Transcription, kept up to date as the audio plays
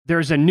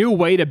There's a new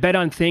way to bet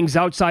on things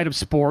outside of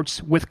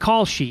sports with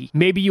Kalshi.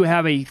 Maybe you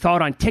have a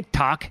thought on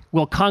TikTok.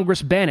 Will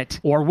Congress ban it?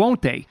 Or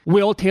won't they?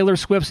 Will Taylor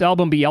Swift's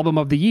album be Album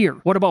of the Year?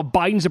 What about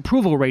Biden's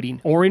approval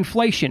rating? Or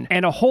inflation?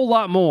 And a whole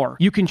lot more.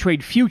 You can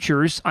trade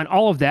futures on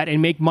all of that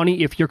and make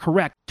money if you're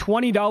correct.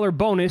 $20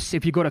 bonus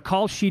if you go to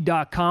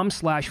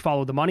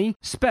kalshi.com/followthemoney,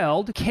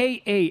 spelled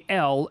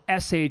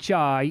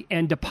KALSHI,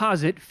 and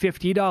deposit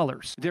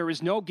 $50. There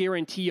is no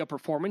guarantee of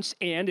performance,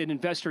 and an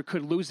investor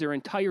could lose their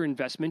entire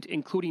investment,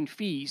 including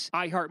fees.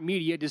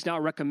 iHeartMedia does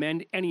not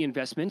recommend any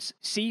investments.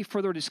 See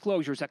further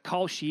disclosures at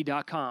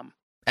kalshi.com.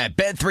 At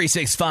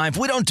Bet365,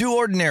 we don't do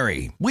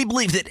ordinary. We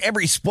believe that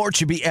every sport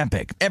should be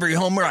epic. Every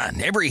home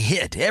run, every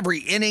hit, every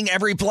inning,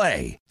 every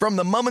play. From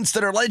the moments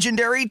that are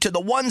legendary to the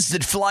ones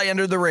that fly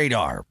under the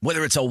radar.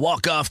 Whether it's a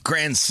walk-off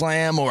grand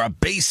slam or a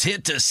base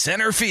hit to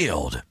center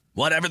field.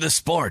 Whatever the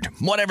sport,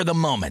 whatever the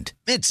moment.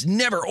 It's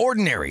never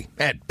ordinary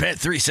at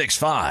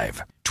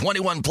Bet365.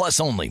 21 plus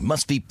only.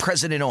 Must be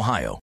present in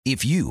Ohio.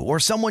 If you or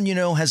someone you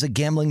know has a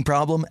gambling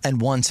problem and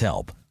wants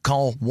help,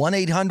 call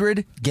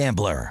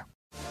 1-800-GAMBLER.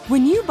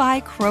 When you buy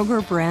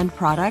Kroger brand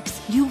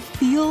products, you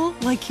feel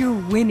like you're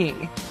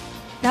winning.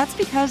 That's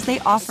because they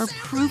offer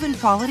proven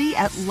quality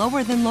at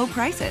lower than low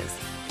prices.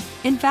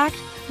 In fact,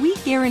 we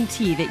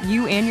guarantee that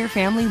you and your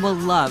family will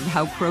love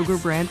how Kroger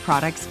brand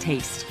products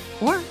taste,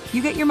 or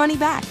you get your money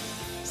back.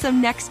 So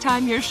next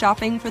time you're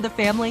shopping for the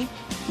family,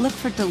 look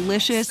for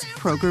delicious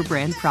Kroger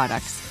brand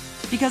products,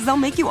 because they'll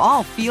make you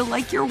all feel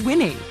like you're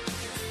winning.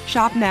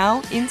 Shop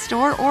now,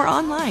 in-store, or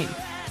online.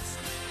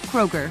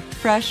 Kroger,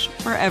 fresh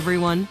for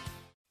everyone.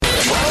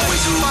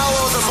 Always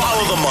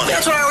follow the money.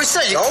 That's what I always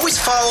say. You always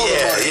follow the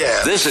money.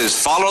 Yeah. This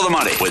is Follow the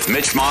Money with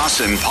Mitch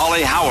Moss and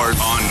Paulie Howard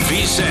on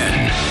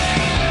VSiN.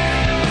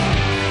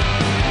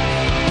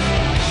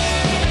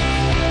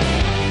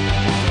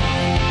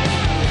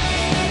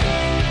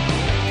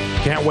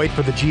 Can't wait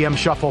for the GM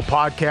Shuffle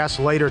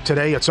podcast later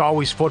today. It's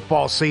always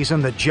football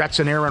season. The Jets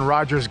and Aaron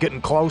Rodgers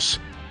getting close.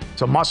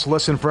 It's a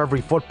must-listen for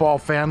every football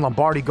fan.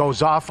 Lombardi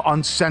goes off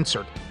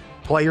uncensored.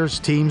 Players,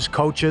 teams,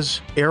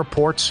 coaches,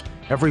 airports,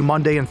 every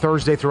Monday and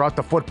Thursday throughout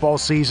the football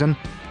season.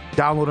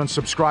 Download and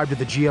subscribe to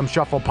the GM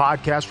Shuffle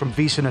podcast from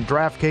VSiN and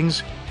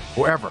DraftKings,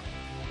 wherever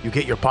you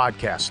get your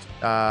podcast.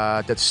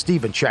 That's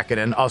Steven checking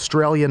in.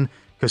 Australian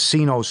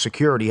casino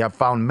security have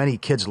found many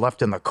kids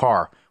left in the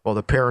car while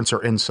the parents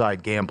are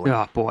inside gambling.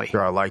 Oh, boy.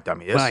 Sure, I like that. I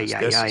mean,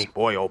 this is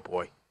boy, oh,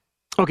 boy.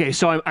 Okay,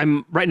 so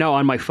I'm right now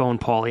on my phone,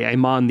 Paulie.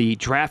 I'm on the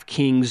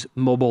DraftKings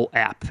mobile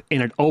app,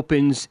 and it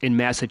opens in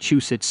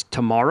Massachusetts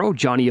tomorrow.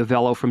 Johnny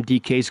Avello from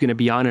DK is going to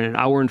be on in an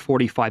hour and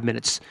 45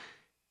 minutes.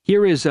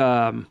 Here is,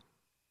 call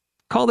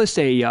this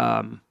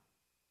a,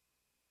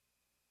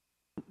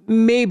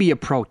 maybe a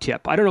pro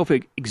tip. I don't know if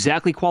it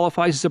exactly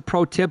qualifies as a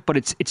pro tip, but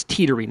it's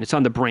teetering. It's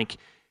on the brink.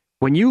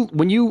 When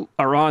you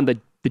are on the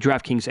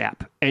DraftKings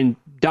app, and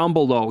down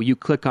below you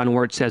click on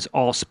where it says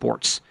All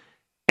Sports,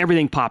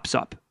 everything pops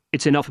up.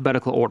 It's in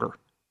alphabetical order.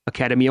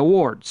 Academy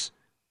Awards,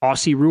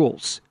 Aussie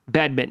Rules,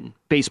 Badminton,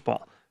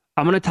 Baseball.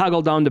 I'm going to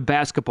toggle down to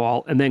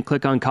basketball and then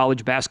click on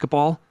college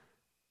basketball.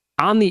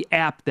 On the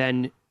app,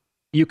 then,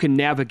 you can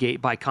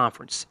navigate by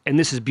conference. And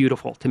this is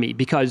beautiful to me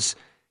because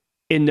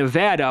in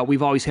Nevada,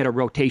 we've always had a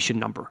rotation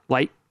number,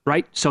 right?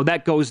 So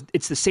that goes,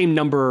 it's the same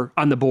number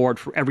on the board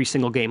for every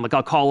single game. Like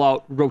I'll call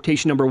out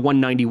rotation number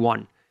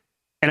 191.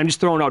 And I'm just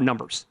throwing out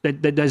numbers.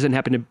 That doesn't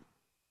happen to,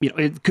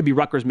 it could be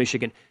Rutgers,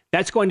 Michigan.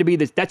 That's going to be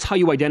that's how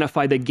you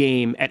identify the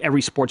game at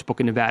every sports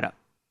book in Nevada.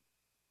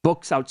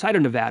 Books outside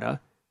of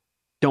Nevada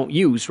don't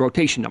use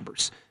rotation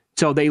numbers.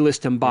 So they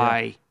list them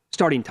by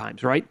starting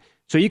times, right?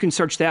 So you can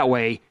search that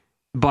way.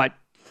 But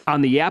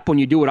on the app, when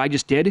you do what I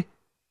just did,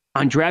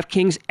 on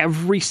DraftKings,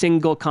 every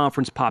single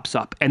conference pops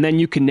up. And then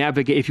you can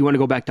navigate. If you want to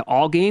go back to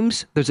all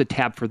games, there's a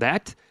tab for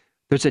that.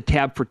 There's a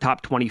tab for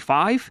top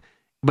 25.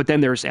 But then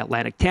there's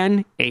Atlantic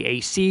 10,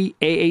 AAC,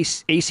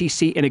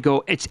 ACC,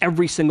 and it's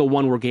every single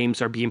one where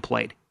games are being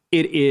played.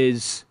 It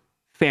is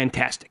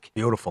fantastic.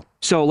 Beautiful.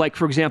 So, like,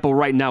 for example,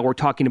 right now we're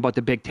talking about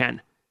the Big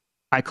Ten.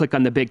 I click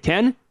on the Big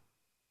Ten,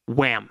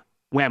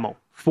 whammo.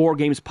 4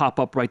 games pop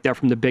up right there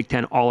from the Big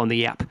Ten, all on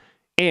the app.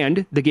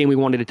 And the game we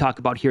wanted to talk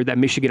about here, that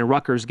Michigan and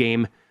Rutgers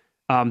game,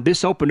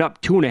 this opened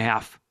up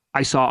 2.5.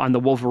 I saw on the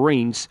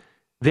Wolverines.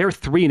 They're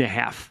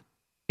 3.5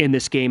 in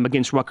this game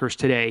against Rutgers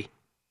today.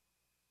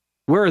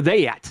 Where are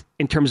they at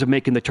in terms of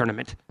making the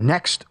tournament?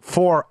 Next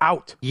 4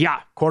 out.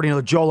 Yeah. According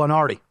to Joe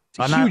Lenardi.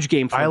 It's a huge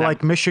game for them. I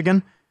like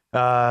Michigan.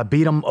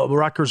 Beat them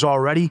Rutgers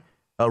already.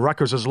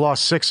 Rutgers has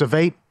lost 6 of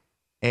 8.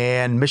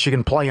 And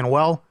Michigan playing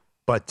well,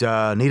 but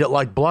need it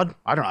like blood.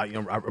 I don't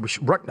know.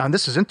 And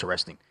this is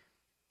interesting.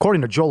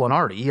 According to Joe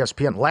Lenardi,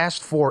 ESPN,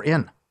 last 4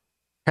 in.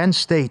 Penn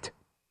State,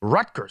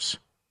 Rutgers,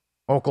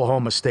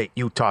 Oklahoma State,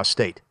 Utah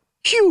State.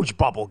 Huge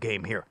bubble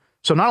game here.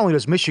 So not only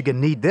does Michigan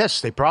need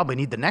this, they probably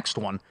need the next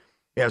one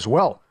as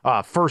well.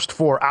 First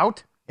 4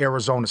 out,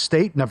 Arizona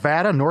State,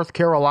 Nevada, North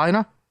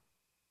Carolina,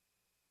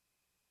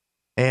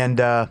 and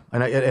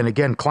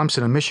again,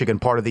 Clemson and Michigan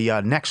part of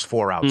the next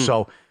 4 out.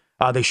 So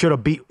they should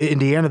have beat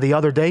Indiana the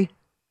other day.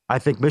 I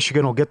think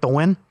Michigan will get the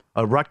win.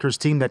 a Rutgers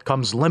team that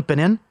comes limping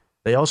in.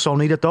 They also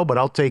need it, though, but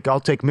I'll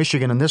take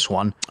Michigan in this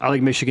one. I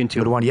like Michigan, too.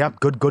 Good one. Yep,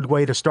 good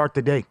way to start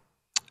the day.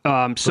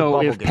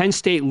 So if Penn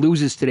State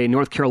loses today,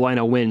 North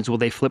Carolina wins, will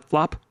they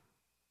flip-flop?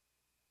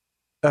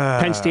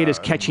 Penn State is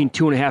catching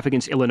 2.5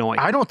 against Illinois.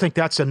 I don't think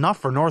that's enough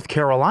for North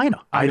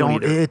Carolina. I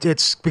don't.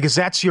 It's because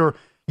that's you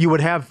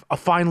would have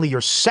finally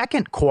your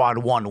second quad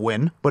 1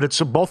 win, but it's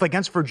both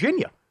against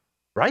Virginia,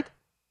 right?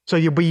 So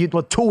you'd be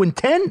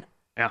 2-10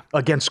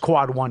 against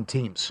quad 1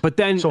 teams. But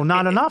then, so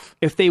not enough.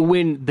 If they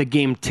win the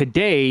game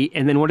today,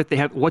 and then what if they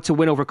have? What's a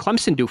win over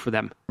Clemson do for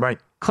them? Right.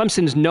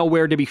 Clemson's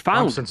nowhere to be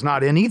found. Clemson's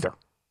not in either.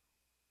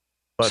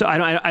 But so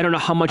I don't know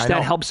how much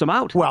that helps them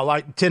out.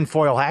 Well,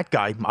 tinfoil hat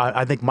guy,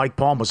 I think Mike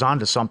Palm was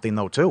onto something,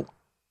 though, too.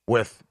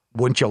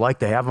 Wouldn't you like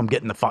to have him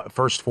get in the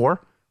first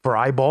 4 for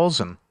eyeballs?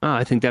 And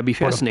I think that'd be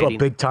fascinating. A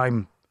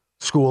big-time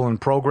school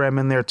and program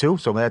in there, too.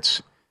 So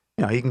that's,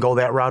 he can go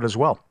that route as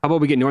well. How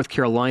about we get North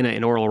Carolina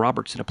and Oral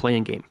Roberts in a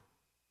playing game?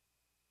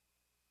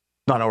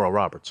 Not Oral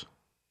Roberts.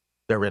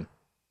 They're in.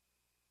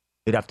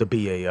 It'd have to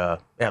be a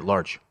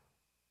at-large.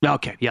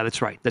 Okay, yeah,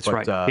 that's right.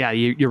 Yeah,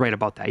 you're right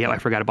about that. Yeah, I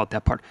forgot about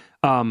that part.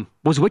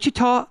 Was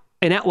Wichita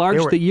an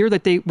at-large the year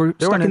that they were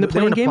stuck in the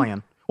playing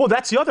game? Well,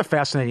 that's the other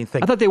fascinating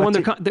thing. I thought they won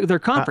their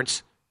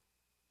conference.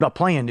 No,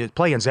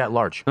 playing's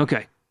at-large.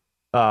 Okay.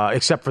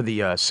 Except for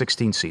the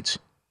 16 seats.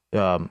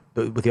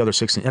 With the other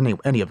 16,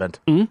 any event.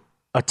 Mm-hmm.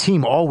 A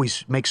team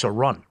always makes a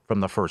run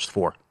from the first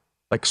 4.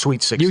 Like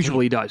Sweet 16.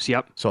 Usually does,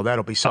 yep. So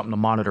that'll be something to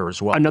monitor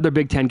as well. Another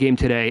Big Ten game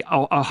today.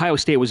 Ohio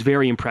State was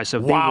very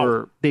impressive.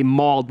 Wow. They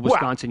mauled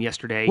Wisconsin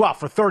yesterday. Well,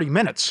 for 30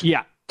 minutes.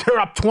 Yeah. They're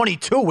up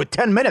 22 with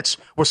 10 minutes.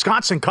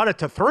 Wisconsin cut it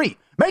to 3.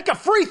 Make a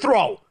free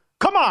throw.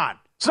 Come on.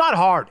 It's not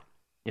hard.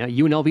 Yeah,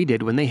 UNLV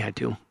did when they had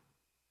to.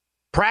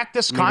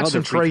 Practice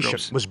concentration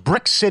was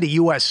Brick City,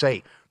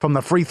 USA, from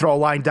the free throw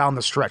line down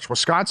the stretch.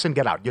 Wisconsin,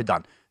 get out. You're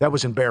done. That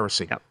was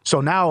embarrassing. Yep.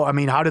 So now,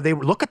 how did they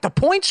look at the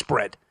point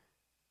spread?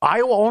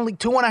 Iowa only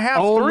 2.5.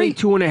 Only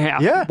 3.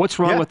 2.5. Yeah. What's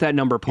wrong with that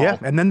number, Paul? Yeah,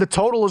 and then the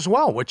total as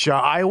well, which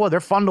Iowa, they're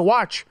fun to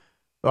watch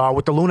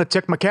with the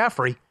lunatic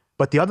McCaffrey.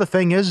 But the other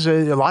thing is,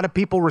 a lot of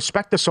people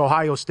respect this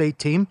Ohio State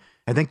team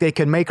and think they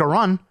can make a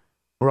run.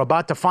 We're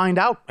about to find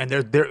out, and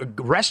they're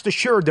rest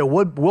assured there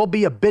will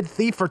be a bid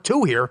thief or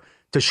 2 here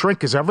to shrink,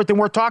 because everything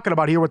we're talking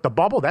about here with the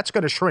bubble, that's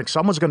going to shrink.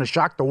 Someone's going to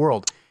shock the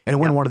world and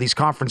win one of these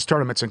conference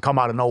tournaments and come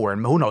out of nowhere.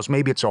 And who knows,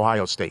 maybe it's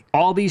Ohio State.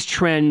 All these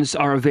trends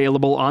are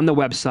available on the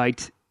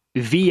website,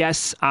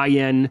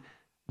 vsin.com.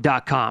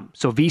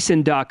 So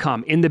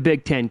vsin.com. In the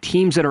Big Ten,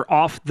 teams that are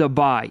off the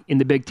bye in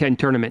the Big Ten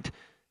tournament,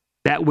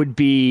 that would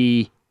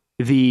be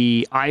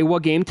the Iowa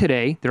game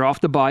today. They're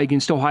off the bye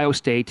against Ohio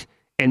State,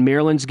 and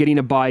Maryland's getting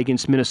a bye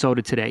against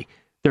Minnesota today.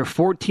 They're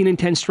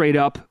 14-10 straight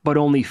up, but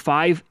only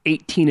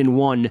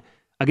 5-18-1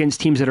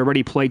 against teams that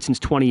already played since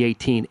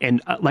 2018.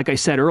 And like I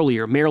said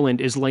earlier,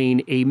 Maryland is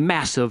laying a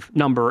massive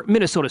number.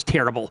 Minnesota's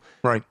terrible.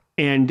 Right.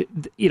 And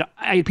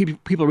I had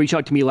people reach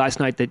out to me last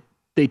night that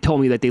they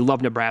told me that they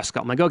love Nebraska.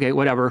 I'm like, okay,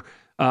 whatever.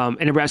 And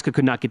Nebraska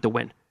could not get the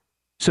win.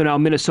 So now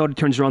Minnesota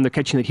turns around. They're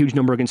catching that huge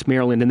number against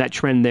Maryland, and that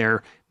trend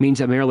there means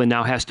that Maryland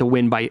now has to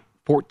win by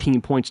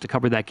 14 points to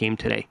cover that game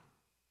today.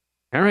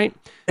 All right.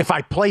 If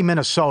I play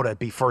Minnesota, it'd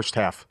be first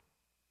half.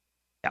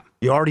 Yeah.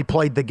 You already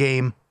played the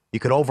game.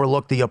 You could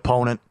overlook the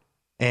opponent.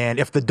 And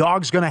if the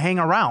dog's going to hang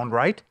around,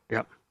 right?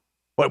 Yep.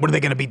 What are they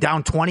going to be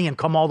down 20 and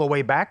come all the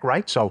way back,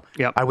 right? So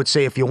I would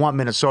say if you want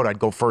Minnesota, I'd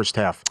go first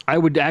half. I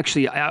would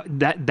actually,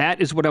 that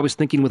is what I was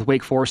thinking with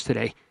Wake Forest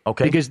today.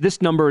 Okay. Because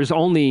this number is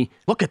only...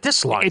 Look at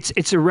this line.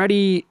 It's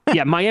already...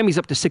 Miami's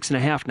up to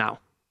 6.5 now.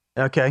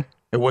 Okay.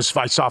 It was,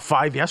 I saw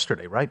 5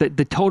 yesterday, right?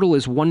 The total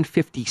is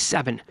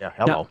 157. Yeah,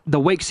 hello. Now, the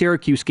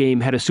Wake-Syracuse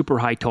game had a super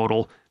high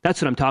total.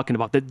 That's what I'm talking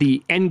about.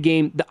 The end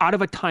game, out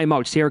of a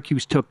timeout,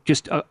 Syracuse took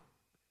just a...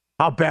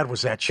 How bad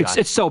was that shot?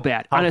 It's so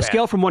bad. On a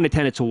scale from 1 to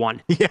 10, it's a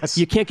 1. Yes.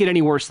 You can't get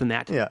any worse than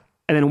that. Yeah.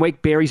 And then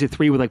Wake buries a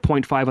 3 with like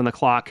 0.5 on the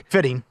clock.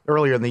 Fitting.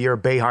 Earlier in the year,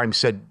 Boeheim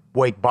said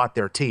Wake bought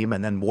their team,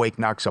 and then Wake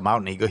knocks him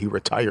out, and he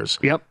retires.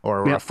 Yep.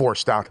 Or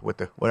forced out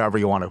with whatever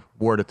you want to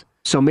word it.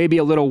 So maybe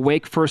a little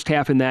Wake first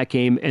half in that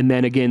game, and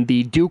then again,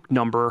 the Duke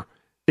number,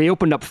 they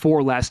opened up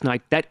 4 last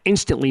night. That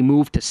instantly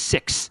moved to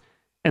 6,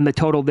 and the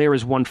total there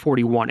is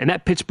 141. And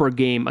that Pittsburgh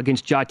game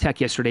against Ja Tech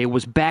yesterday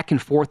was back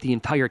and forth the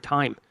entire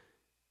time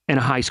in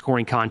a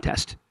high-scoring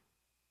contest.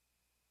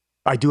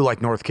 I do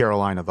like North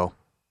Carolina, though.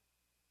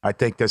 I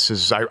think this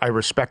is, I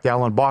respect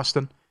Alan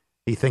Boston.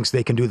 He thinks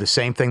they can do the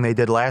same thing they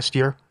did last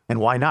year, and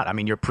why not? I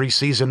mean, you're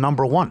preseason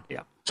number 1.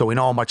 Yeah. So we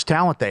know how much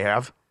talent they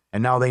have,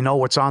 and now they know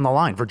what's on the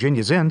line.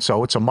 Virginia's in,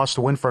 so it's a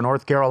must-win for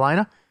North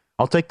Carolina.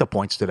 I'll take the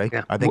points today.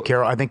 Yeah. I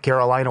think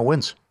Carolina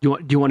wins. Do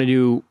you want to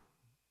do...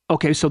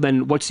 Okay, so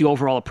then what's the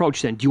overall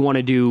approach then? Do you want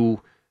to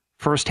do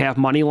first half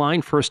money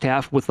line, first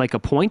half with like a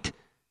point?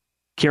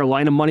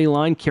 Carolina money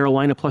line,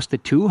 Carolina plus the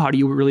 2? How do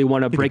you really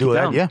want to break it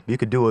down? Yeah, you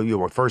could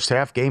do a first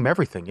half game,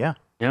 everything, yeah.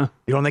 Yeah.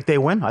 You don't think they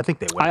win? I think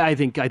they win. I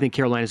think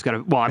Carolina's got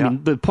to... Well, I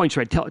mean, the point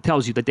spread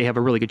tells you that they have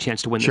a really good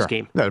chance to win this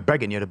game. They're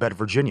begging you to bet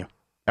Virginia.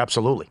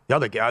 Absolutely.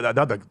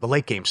 The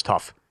late game's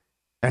tough.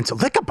 And so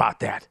think about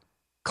that.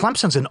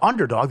 Clemson's an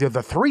underdog. They're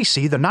the 3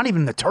 seed. They're not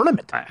even in the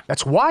tournament.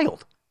 That's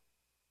wild.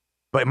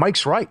 But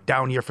Mike's right,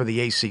 down here for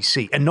the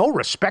ACC. And no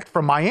respect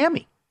for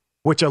Miami,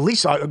 which at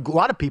least a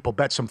lot of people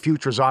bet some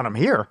futures on them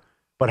here.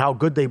 But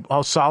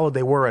how solid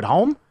they were at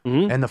home,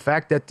 and the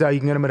fact that you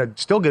can get them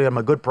still get them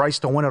a good price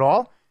to win it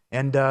all.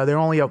 And they're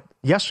only a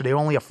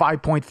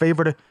 5-point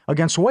favorite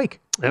against Wake.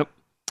 Yep.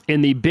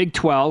 In the Big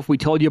 12, we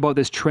told you about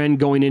this trend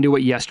going into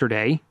it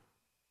yesterday.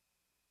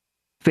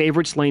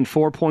 Favorites laying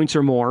 4 points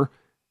or more.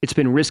 It's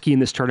been risky in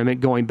this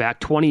tournament going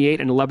back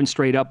 28 and 11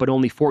 straight up, but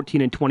only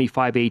 14 and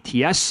 25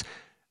 ATS.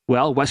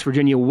 Well, West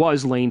Virginia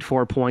was laying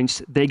 4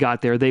 points. They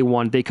got there. They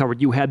won. They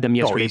covered. You had them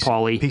yesterday,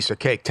 Paulie. Piece of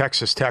cake.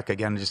 Texas Tech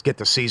again. Just get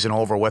the season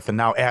over with, and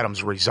now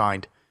Adams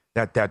resigned.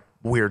 That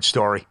weird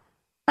story.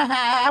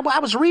 I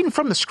was reading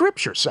from the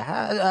scriptures.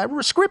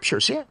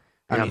 Scriptures, yeah.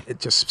 I mean,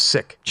 it's just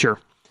sick. Sure.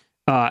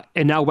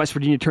 And now West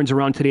Virginia turns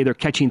around today. They're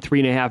catching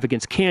 3.5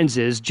 against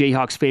Kansas.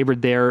 Jayhawks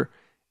favored there,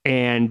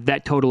 and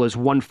that total is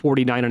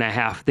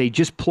 149.5. They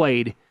just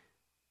played,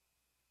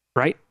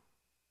 right,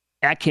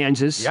 at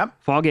Kansas,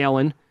 Fog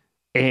Allen,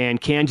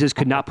 and Kansas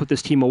could not put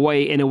this team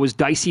away, and it was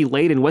dicey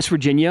late in West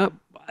Virginia.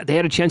 They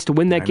had a chance to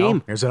win that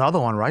game. There's another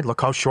one, right?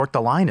 Look how short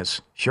the line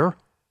is. Sure.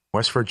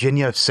 West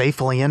Virginia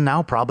safely in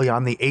now, probably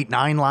on the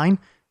 8-9 line.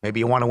 Maybe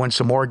you want to win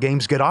some more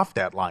games, get off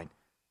that line.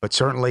 But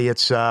certainly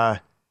it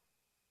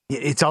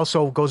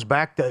also goes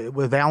back to,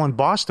 with Allen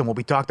Boston, what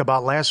we talked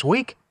about last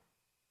week.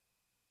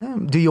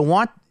 Do you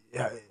want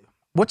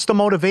what's the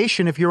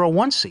motivation if you're a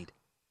 1 seed?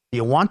 Do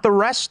you want the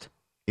rest?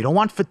 You don't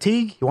want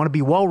fatigue? You want to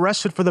be well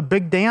rested for the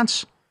big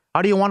dance?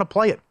 How do you want to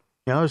play it?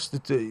 You know,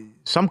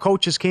 some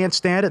coaches can't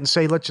stand it and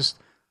say, let's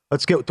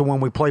get to when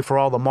we play for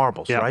all the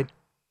marbles, right?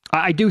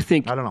 I do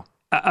think. I don't know.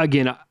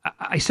 Again,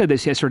 I said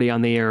this yesterday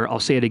on the air. I'll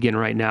say it again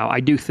right now. I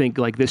do think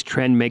like this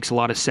trend makes a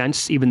lot of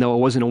sense, even though it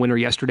wasn't a winner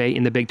yesterday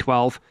in the Big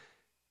 12,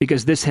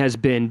 because this has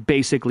been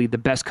basically the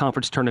best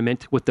conference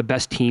tournament with the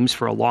best teams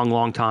for a long,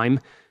 long time.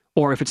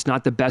 Or if it's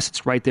not the best,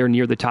 it's right there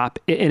near the top.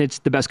 And it's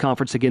the best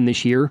conference again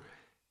this year.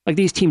 Like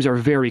these teams are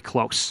very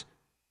close.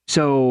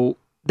 So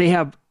they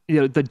have,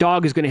 the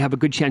dog is going to have a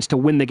good chance to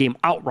win the game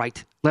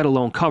outright, let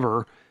alone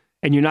cover.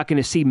 And you're not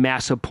going to see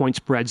massive point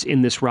spreads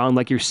in this round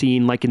like you're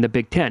seeing like in the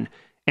Big 10.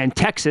 And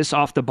Texas,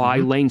 off the bye,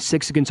 lane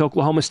 6 against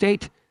Oklahoma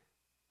State.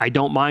 I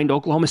don't mind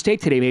Oklahoma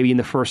State today, maybe in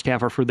the first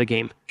half or for the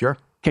game. Sure.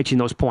 Catching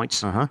those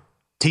points.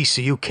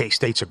 TCU,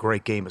 K-State's a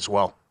great game as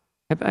well.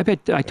 I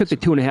bet I took the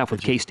 2.5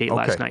 with K-State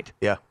last night.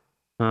 Yeah.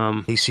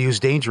 TCU's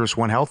dangerous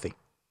when healthy.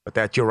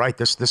 But you're right,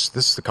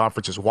 the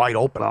conference is wide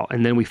open. Well,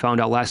 and then we found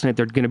out last night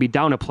they're going to be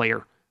down a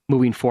player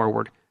moving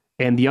forward.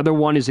 And the other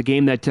one is a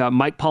game that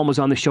Mike Palm was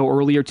on the show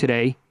earlier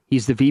today.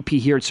 He's the VP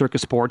here at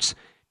Circus Sports.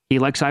 He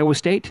likes Iowa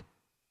State.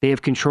 They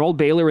have controlled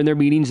Baylor in their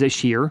meetings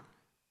this year.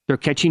 They're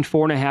catching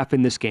 4.5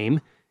 in this game.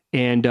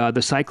 And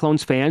the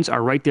Cyclones fans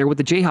are right there with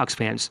the Jayhawks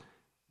fans.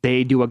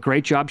 They do a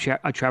great job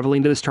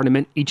traveling to this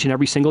tournament each and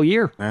every single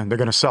year. And they're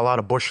going to sell out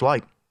a Busch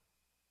Light.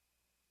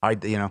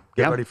 Get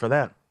ready for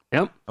that.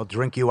 Yep. They'll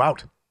drink you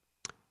out.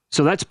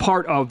 So that's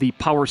part of the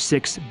Power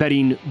 6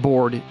 betting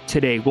board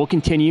today. We'll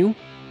continue.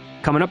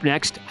 Coming up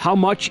next, how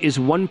much is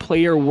one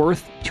player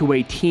worth to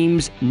a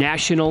team's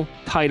national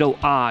title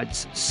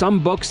odds?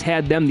 Some books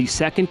had them the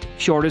second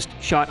shortest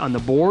shot on the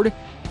board,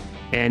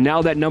 and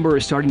now that number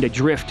is starting to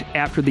drift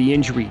after the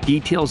injury.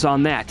 Details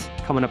on that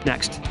coming up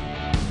next.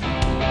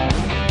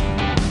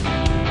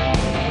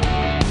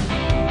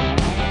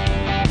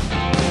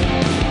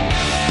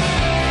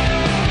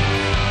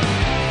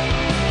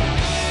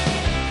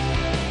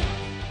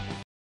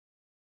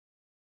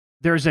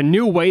 There's a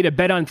new way to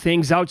bet on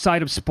things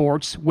outside of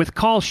sports with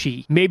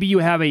Kalshi. Maybe you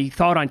have a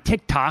thought on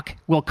TikTok.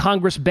 Will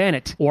Congress ban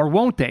it? Or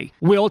won't they?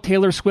 Will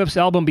Taylor Swift's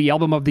album be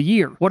Album of the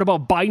Year? What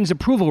about Biden's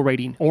approval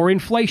rating or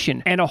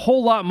inflation? And a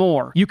whole lot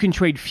more. You can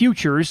trade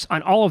futures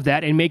on all of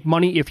that and make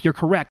money if you're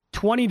correct.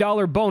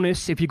 $20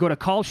 bonus if you go to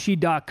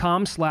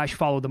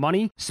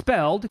kalshi.com/followthemoney,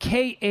 spelled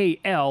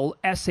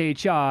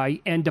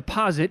KALSHI, and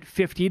deposit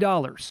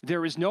 $50.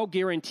 There is no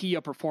guarantee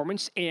of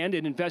performance, and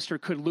an investor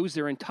could lose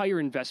their entire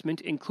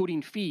investment,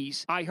 including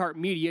fees.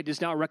 iHeartMedia does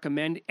not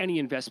recommend any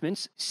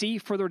investments. See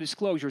further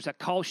disclosures at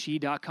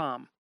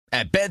kalshi.com.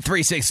 At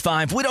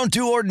Bet365, we don't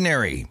do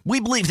ordinary. We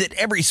believe that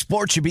every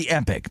sport should be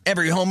epic.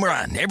 Every home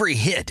run, every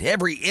hit,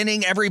 every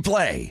inning, every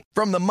play.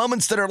 From the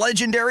moments that are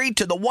legendary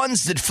to the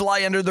ones that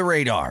fly under the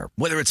radar.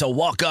 Whether it's a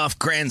walk-off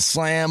grand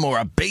slam or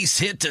a base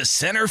hit to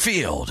center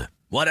field.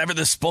 Whatever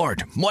the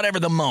sport, whatever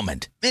the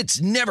moment.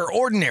 It's never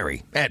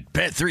ordinary at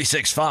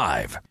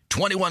Bet365.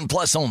 21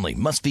 plus only.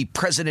 Must be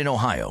present in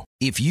Ohio.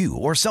 If you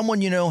or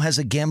someone you know has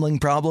a gambling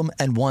problem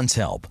and wants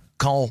help,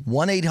 call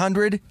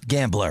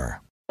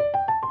 1-800-GAMBLER.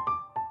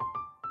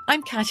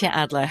 I'm Katya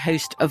Adler,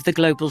 host of The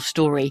Global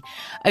Story.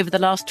 Over the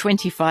last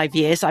 25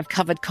 years, I've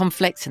covered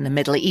conflicts in the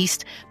Middle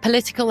East,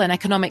 political and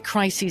economic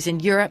crises in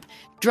Europe,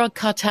 drug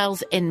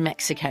cartels in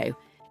Mexico.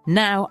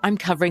 Now I'm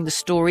covering the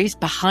stories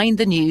behind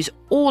the news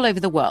all over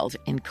the world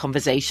in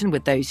conversation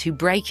with those who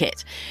break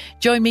it.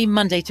 Join me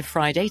Monday to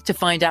Friday to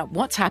find out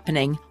what's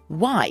happening,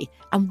 why,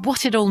 and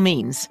what it all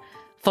means.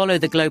 Follow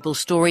The Global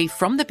Story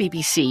from the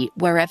BBC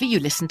wherever you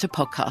listen to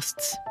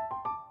podcasts.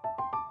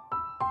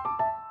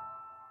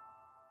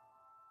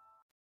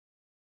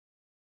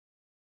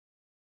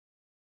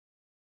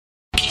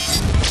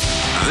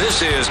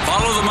 This is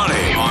Follow the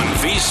Money on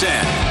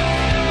VSiN.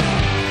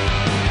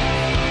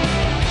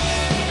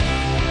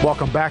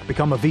 Welcome back.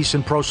 Become a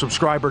VSiN Pro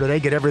subscriber today.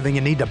 Get everything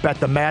you need to bet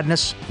the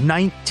madness.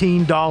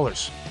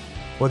 $19.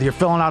 Whether you're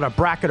filling out a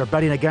bracket or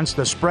betting against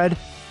the spread,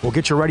 we'll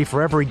get you ready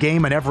for every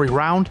game and every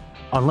round.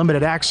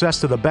 Unlimited access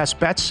to the best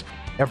bets,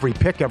 every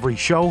pick, every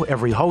show,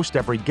 every host,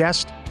 every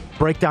guest,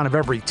 breakdown of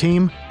every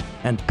team,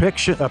 and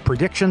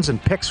predictions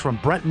and picks from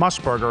Brent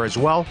Musburger as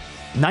well.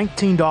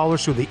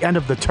 $19 through the end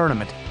of the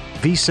tournament.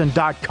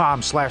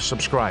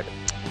 VSiN.com/subscribe.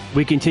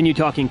 We continue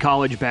talking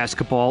college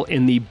basketball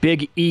in the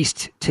Big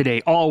East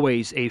today.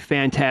 Always a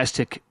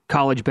fantastic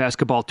college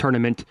basketball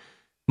tournament.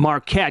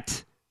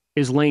 Marquette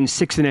is laying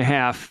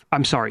 6.5.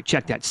 I'm sorry,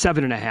 check that,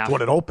 7.5. That's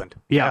what it opened.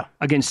 Yeah,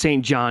 against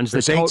St. John's.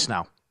 There's 8s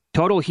now.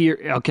 Total here,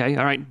 okay,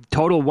 all right.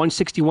 Total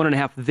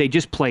 161.5. They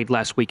just played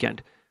last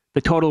weekend.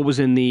 The total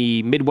was in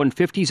the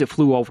mid-150s. It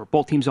flew over.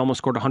 Both teams almost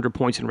scored 100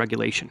 points in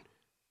regulation.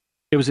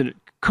 It was a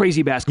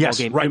crazy basketball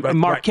game. Right, and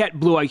Marquette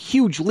blew a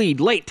huge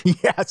lead late.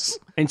 Yes.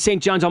 And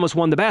St. John's almost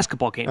won the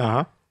basketball game.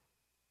 Uh-huh.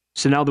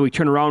 So now that we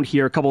turn around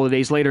here a couple of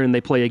days later and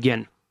they play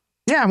again.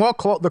 Yeah,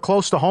 well, the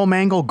close to home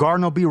angle,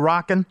 Garden will be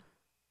rocking.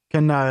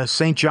 Can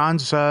St.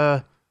 John's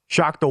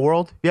shock the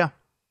world? Yeah.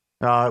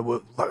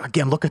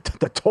 Again, look at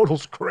the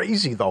total's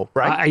crazy, though,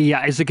 right?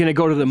 Yeah, is it going to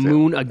go to the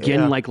moon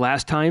again like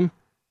last time?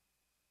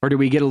 Or do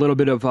we get a little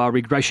bit of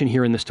regression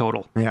here in this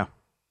total? Yeah.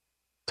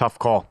 Tough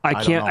call. I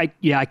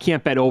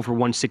can't bet over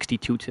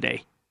 162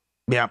 today.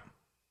 Yeah.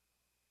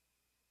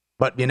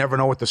 But you never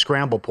know with the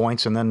scramble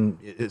points, and then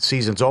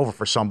season's over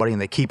for somebody,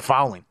 and they keep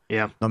fouling.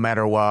 Yeah. No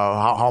matter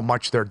how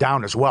much they're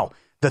down as well.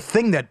 The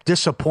thing that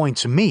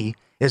disappoints me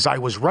is I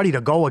was ready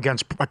to go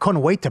against. I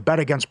couldn't wait to bet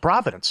against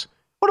Providence.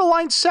 What a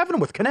line 7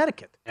 with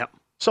Connecticut. Yep.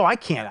 So I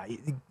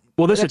can't.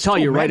 Well, this will tell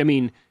you, right? I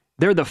mean,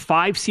 they're the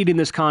 5 seed in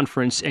this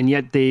conference, and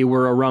yet they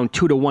were around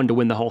 2-1 to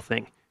win the whole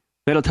thing.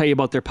 That'll tell you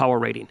about their power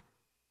rating.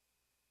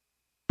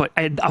 But,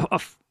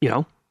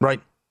 Right.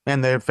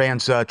 And their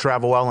fans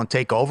travel well and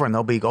take over, and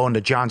they'll be going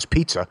to John's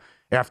Pizza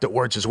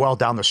afterwards as well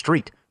down the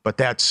street. But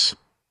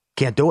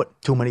can't do it.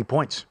 Too many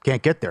points.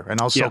 Can't get there.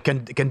 And also,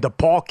 can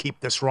DePaul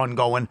keep this run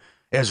going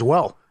as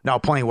well? Now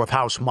playing with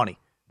house money.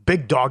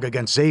 Big dog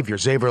against Xavier.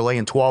 Xavier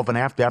laying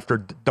 12.5 after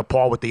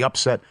DePaul with the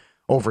upset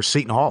over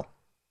Seton Hall.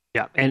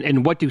 Yeah.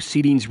 And what do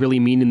seedings really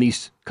mean in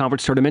these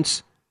conference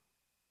tournaments?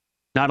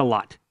 Not a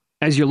lot.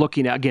 As you're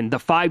looking at, again, the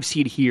 5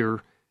 seed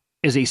here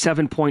is a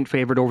 7-point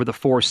favorite over the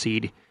 4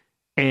 seed.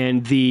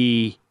 And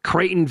the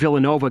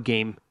Creighton-Villanova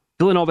game,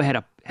 Villanova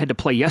had to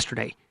play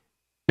yesterday.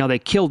 Now, they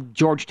killed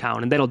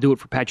Georgetown, and that'll do it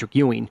for Patrick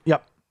Ewing.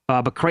 Yep.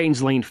 But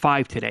Creighton's laying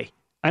 5 today.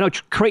 I know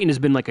Creighton has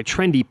been like a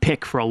trendy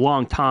pick for a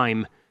long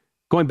time,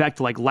 going back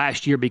to like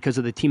last year because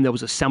of the team that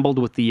was assembled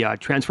with the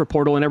transfer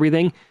portal and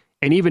everything.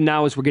 And even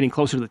now, as we're getting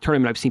closer to the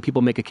tournament, I've seen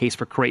people make a case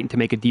for Creighton to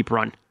make a deep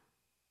run.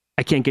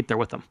 I can't get there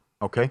with them.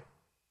 Okay.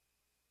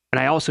 And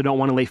I also don't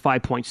want to lay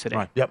 5 points today.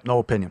 Right. Yep, no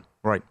opinion.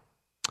 Right.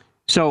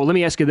 So let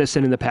me ask you this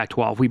in the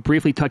Pac-12. We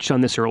briefly touched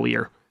on this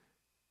earlier.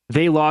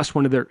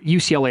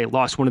 UCLA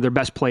lost one of their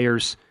best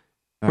players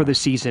for the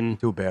season.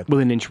 Too bad.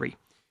 With an injury.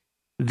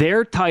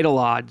 Their title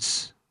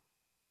odds,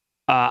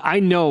 I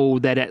know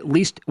that at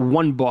least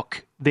one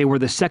book, they were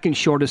the second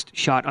shortest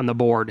shot on the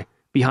board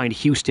behind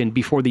Houston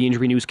before the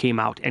injury news came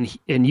out. And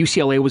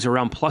UCLA was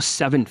around plus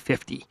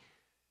 750.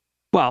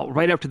 Well,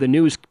 right after the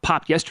news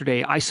popped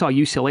yesterday, I saw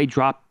UCLA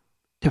drop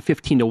to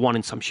 15-1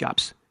 in some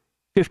shops.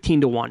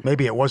 15-1.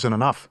 Maybe it wasn't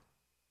enough.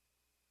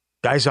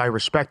 Guys I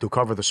respect who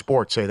cover the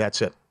sport say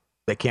that's it.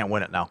 They can't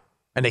win it now.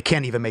 And they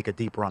can't even make a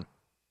deep run.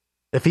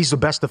 If he's the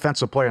best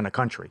defensive player in the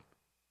country,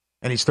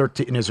 and he's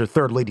 13 and is their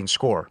third leading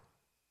scorer,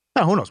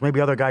 who knows? Maybe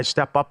other guys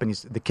step up, and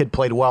the kid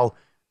played well.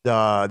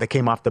 They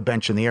came off the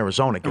bench in the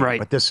Arizona game. Right.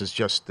 But this is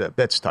just,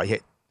 that's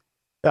tight.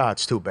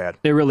 It's too bad.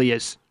 It really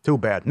is. Too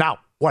bad. Now,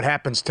 what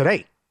happens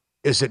today?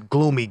 Is it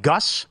gloomy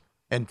Gus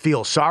and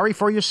feel sorry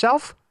for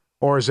yourself?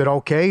 Or is it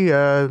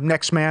okay,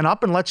 next man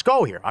up and let's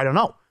go here? I don't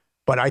know.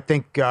 But I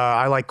think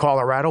I like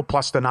Colorado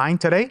plus the 9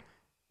 today.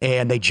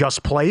 And they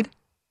just played.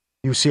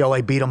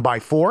 UCLA beat them by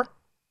 4.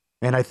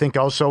 And I think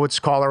also it's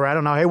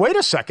Colorado. Now, hey, wait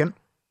a second.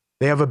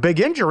 They have a big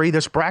injury.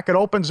 This bracket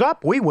opens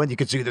up. We win. You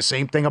could see the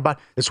same thing about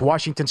this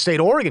Washington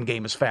State-Oregon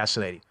game is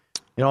fascinating.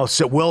 You know,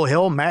 so Will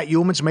Hill, Matt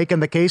Humans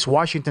making the case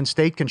Washington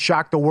State can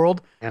shock the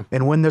world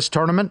and win this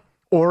tournament.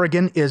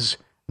 Oregon is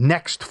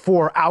next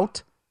 4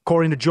 out,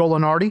 according to Joe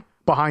Lunardi,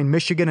 behind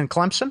Michigan and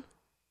Clemson.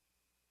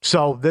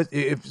 So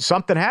if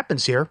something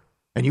happens here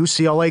and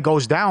UCLA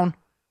goes down,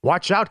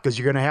 watch out because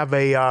you're going to have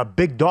a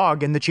big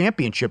dog in the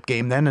championship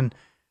game then,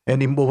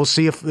 and we'll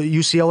see if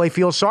UCLA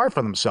feels sorry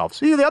for themselves.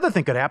 See, the other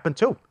thing could happen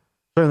too.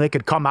 So they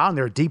could come out and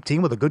they're a deep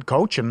team with a good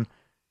coach and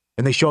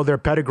they show their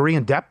pedigree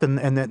and depth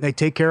and they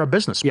take care of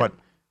business. Yeah. But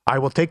I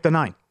will take the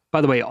 9.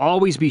 By the way,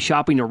 always be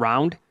shopping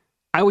around.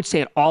 I would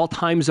say at all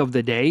times of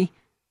the day,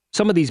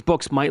 some of these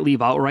books might leave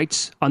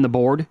outrights on the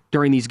board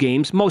during these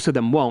games. Most of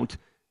them won't.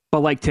 But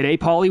like today,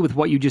 Paulie, with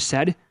what you just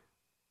said,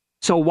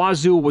 so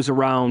Wazoo was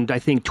around, I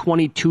think,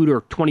 22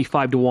 to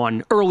 25 to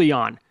 1 early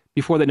on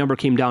before that number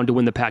came down to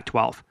win the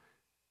Pac-12.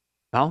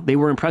 Well, they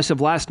were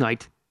impressive last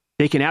night.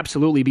 They can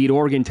absolutely beat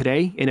Oregon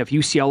today. And if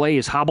UCLA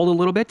is hobbled a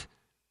little bit,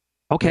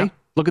 okay,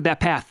 look at that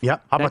path. Yeah.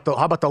 How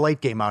about the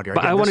late game out here?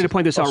 But I wanted to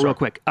point this out real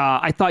quick.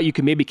 I thought you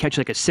could maybe catch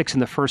like a 6 in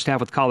the first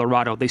half with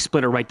Colorado. They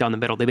split it right down the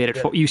middle. They made it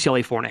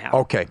UCLA 4.5.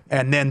 Okay.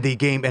 And then the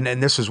game, and then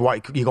this is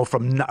why you go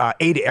from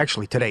 8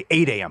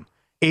 a.m.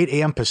 8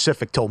 a.m.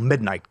 Pacific till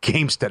midnight.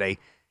 Games today.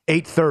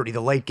 8:30,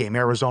 the late game,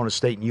 Arizona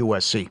State and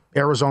USC.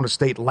 Arizona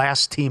State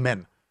last team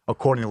in,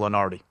 according to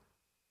Lenardi.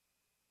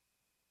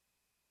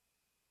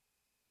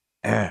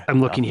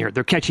 I'm looking here.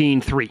 They're catching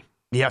 3.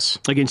 Yes.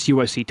 Against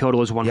USC.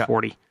 Total is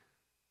 140. Yep.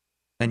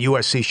 And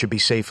USC should be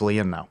safely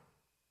in now.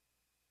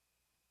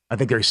 I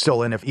think they're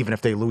still in even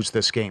if they lose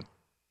this game.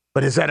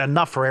 But is that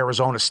enough for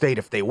Arizona State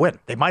if they win?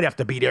 They might have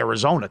to beat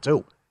Arizona,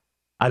 too.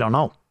 I don't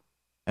know.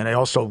 And I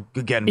also,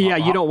 again,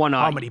 you don't want to.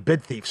 How many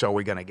bid thieves are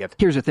we going to get?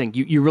 Here's the thing.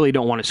 You really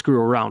don't want to screw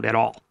around at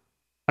all.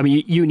 I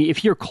mean, you need,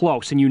 if you're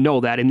close and you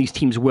know that, and these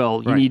teams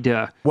will, you need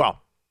to. Well,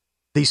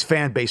 these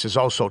fan bases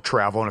also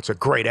travel, and it's a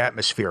great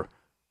atmosphere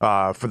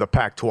for the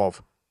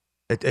Pac-12.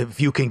 If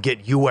you can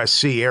get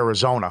USC,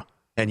 Arizona,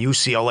 and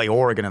UCLA,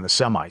 Oregon in the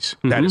semis,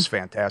 that is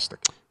fantastic.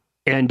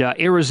 And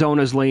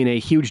Arizona's laying a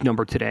huge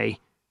number today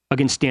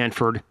against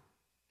Stanford.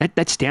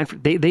 That's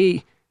Stanford.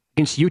 They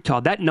against Utah,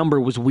 that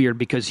number was weird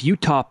because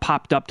Utah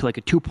popped up to like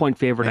a 2-point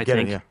favorite, I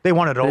think. Yeah. They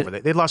wanted it over.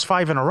 They lost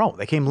 5 in a row.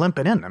 They came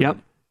limping in. Yep.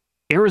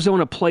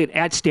 Arizona played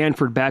at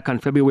Stanford back on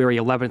February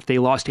 11th. They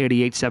lost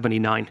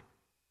 88-79.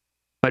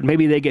 But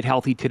maybe they get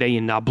healthy today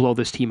and blow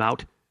this team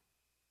out.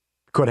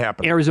 Could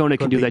happen. Arizona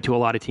can do that to a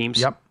lot of teams.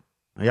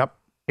 Yep.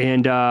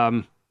 And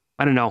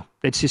I don't know.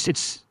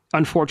 It's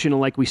unfortunate,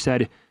 like we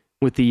said,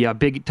 with the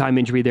big-time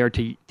injury there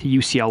to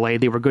UCLA.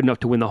 They were good enough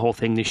to win the whole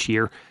thing this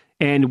year.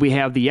 And we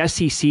have the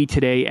SEC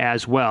today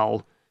as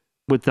well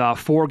with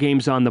 4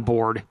 games on the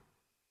board.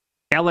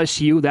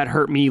 LSU, that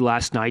hurt me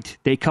last night.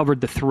 They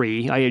covered the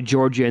 3. I had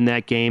Georgia in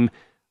that game.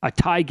 A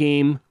tie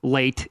game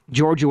late.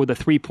 Georgia with a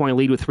 3-point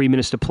lead with 3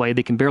 minutes to play.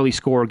 They can barely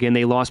score again.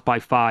 They lost by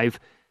 5.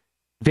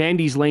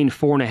 Vandy's laying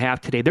 4.5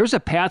 today. There's a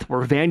path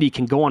where Vandy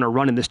can go on a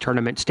run in this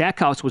tournament.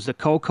 Stackhouse was the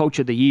co-coach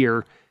of the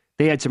year.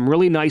 They had some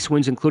really nice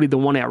wins, including the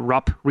one at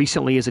Rupp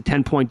recently as a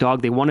 10-point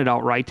dog. They won it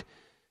outright.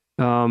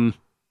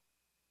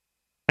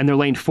 And they're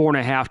laying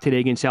 4.5 today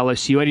against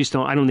LSU.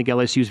 I don't think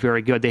LSU is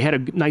very good. They had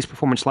a nice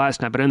performance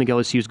last night, but I don't think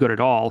LSU is good at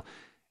all.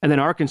 And then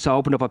Arkansas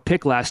opened up a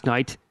pick last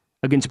night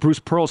against Bruce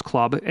Pearl's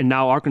club, and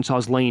now Arkansas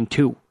is laying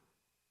 2.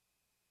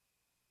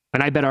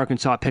 And I bet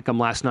Arkansas pick them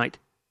last night.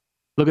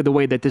 Look at the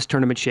way that this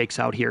tournament shakes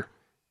out here.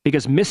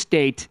 Because Miss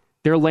State,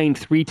 they're laying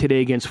 3 today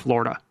against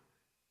Florida.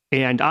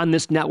 And on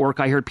this network,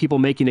 I heard people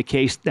making a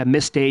case that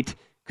Miss State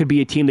could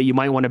be a team that you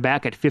might want to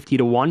back at 50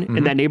 to 1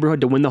 in that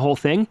neighborhood to win the whole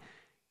thing.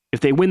 If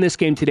they win this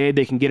game today,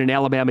 they can get an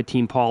Alabama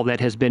team, Paul, that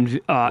has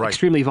been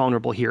extremely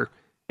vulnerable here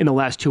in the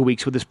last 2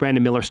 weeks with this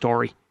Brandon Miller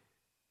story.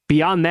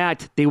 Beyond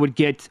that, they would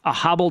get a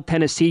hobbled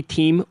Tennessee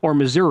team or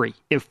Missouri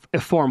if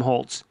form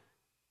holds.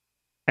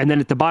 And then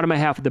at the bottom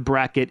half of the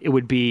bracket, it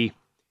would be,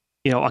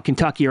 a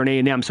Kentucky or an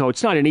A&M. So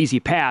it's not an easy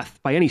path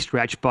by any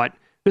stretch, but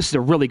this is a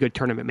really good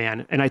tournament,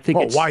 man. And I think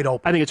it's wide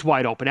open. I think it's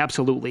wide open,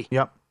 absolutely.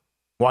 Yep,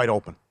 wide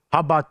open. How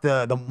about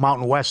the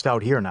Mountain West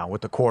out here now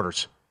with the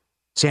quarters?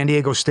 San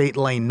Diego State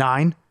laying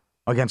 9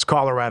 against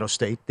Colorado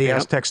State. The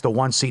Aztecs, the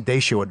 1 seed, they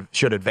should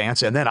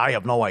advance. And then I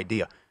have no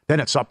idea. Then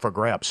it's up for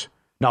grabs.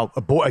 Now,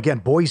 again,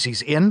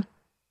 Boise's in,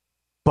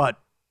 but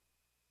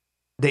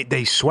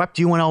they swept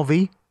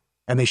UNLV,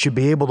 and they should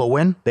be able to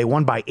win. They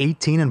won by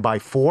 18 and by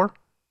 4.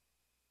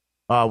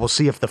 We'll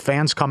see if the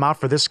fans come out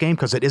for this game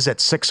because it is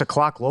at 6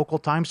 o'clock local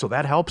time, so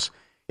that helps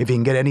if you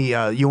can get any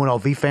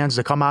UNLV fans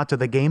to come out to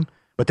the game.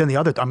 But then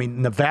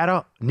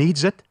Nevada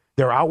needs it.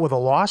 They're out with a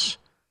loss.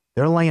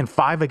 They're laying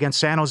 5 against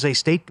San Jose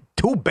State.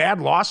 2 bad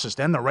losses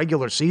to end the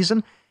regular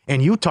season.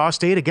 And Utah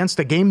State against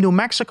the game New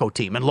Mexico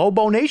team. And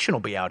Lobo Nation will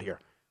be out here.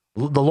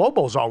 The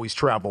Lobos always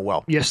travel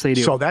well. Yes, they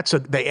do. So that's the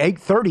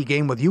 8:30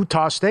 game with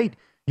Utah State.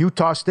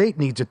 Utah State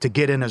needs it to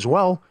get in as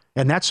well.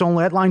 And that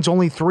line's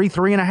only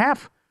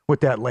 3.5 with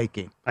that late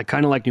game. I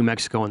kind of like New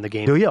Mexico in the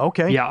game. Do you?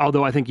 Okay. Yeah,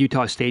 although I think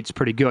Utah State's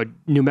pretty good.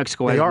 New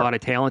Mexico has a lot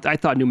of talent. I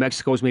thought New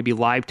Mexico was maybe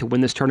live to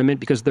win this tournament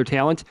because of their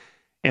talent.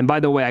 And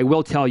by the way, I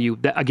will tell you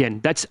that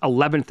again, that's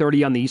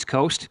 11:30 on the East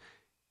Coast.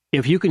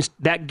 If you can,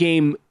 that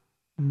game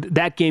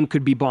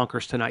could be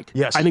bonkers tonight.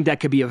 Yes, I think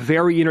that could be a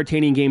very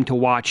entertaining game to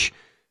watch.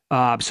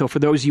 So for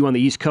those of you on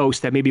the East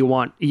Coast that maybe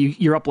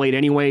you're up late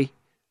anyway,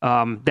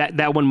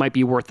 that one might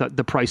be worth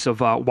the price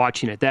of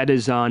watching it. That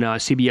is on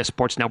CBS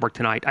Sports Network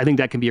tonight. I think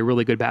that can be a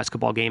really good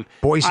basketball game.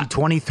 Boise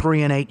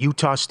 23-8,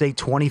 Utah State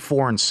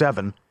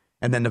 24-7,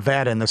 and then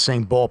Nevada in the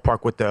same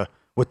ballpark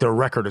with their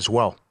record as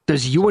well.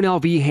 Does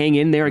UNLV hang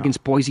in there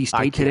against Boise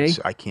State today?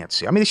 I can't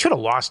see. I mean, they should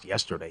have lost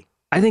yesterday.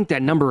 I think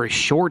that number is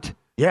short.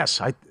 Yes.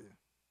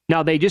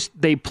 Now,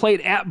 they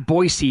played at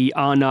Boise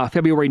on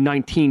February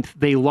 19th.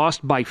 They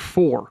lost by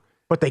 4.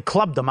 But they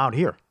clubbed them out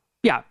here.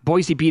 Yeah,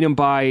 Boise beat them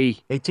by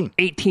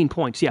 18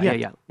 points.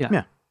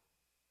 Yeah.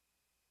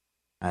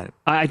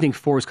 I think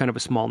 4 is kind of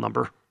a small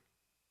number.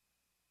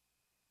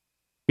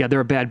 Yeah, they're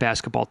a bad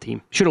basketball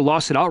team. Should have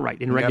lost it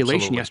outright in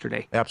regulation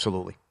yesterday.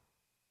 Absolutely.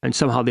 And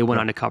somehow they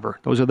went on to cover.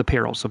 Those are the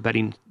perils of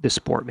betting this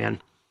sport,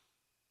 man.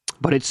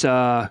 But it's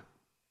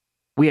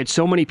we had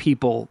so many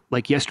people,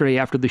 like yesterday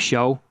after the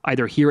show,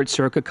 either here at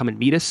Circa come and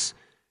meet us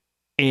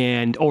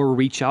or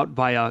reach out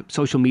via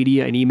social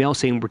media and email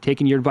saying, we're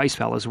taking your advice,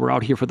 fellas. We're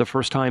out here for the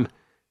first time.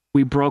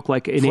 We broke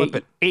like an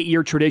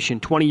 8-year tradition,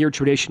 20-year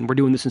tradition. We're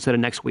doing this instead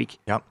of next week.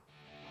 Yep.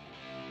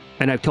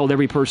 And I've told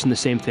every person the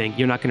same thing.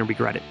 You're not going to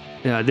regret it.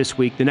 This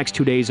week, the next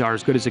 2 days are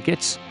as good as it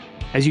gets.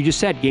 As you just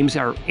said, games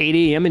are 8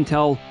 a.m.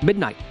 until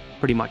midnight,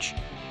 pretty much.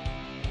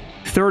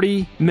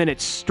 30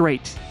 minutes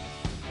straight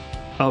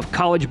of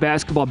college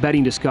basketball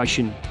betting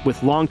discussion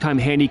with longtime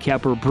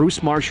handicapper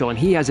Bruce Marshall, and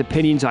he has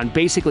opinions on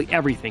basically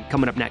everything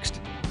coming up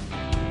next.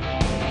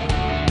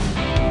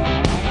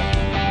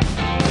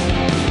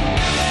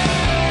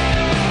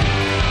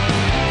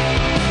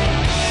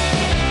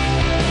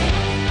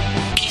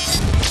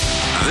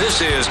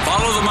 This is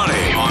Follow the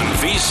Money on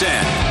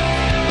VSiN.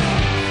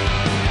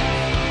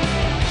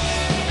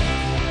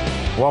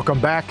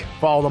 Welcome back.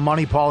 Follow the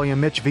Money, Paulie and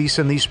Mitch,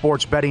 VSiN, the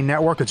Sports Betting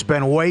Network. It's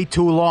been way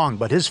too long,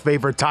 but his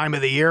favorite time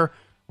of the year,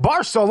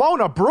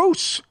 Barcelona.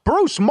 Bruce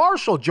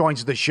Marshall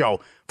joins the show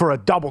for a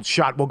double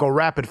shot. We'll go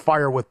rapid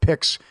fire with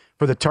picks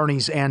for the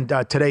tourneys and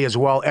today as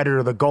well. Editor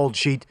of the Gold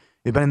Sheet.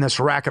 You've been in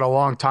this racket a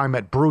long time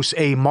at Bruce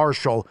A.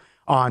 Marshall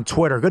on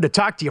Twitter. Good to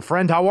talk to you,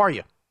 friend. How are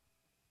you?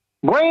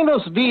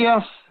 Buenos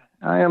dias.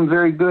 I am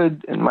very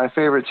good in my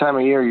favorite time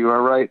of year. You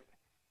are right.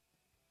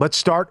 Let's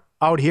start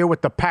out here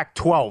with the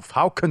Pac-12.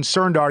 How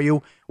concerned are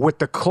you with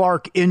the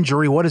Clark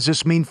injury? What does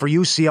this mean for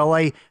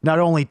UCLA, not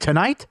only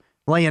tonight,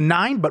 laying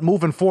 9, but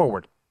moving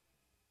forward?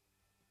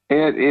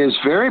 It is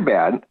very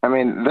bad. I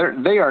mean,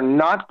 they are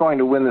not going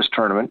to win this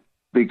tournament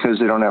because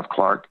they don't have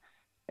Clark.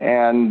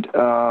 And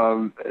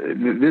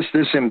this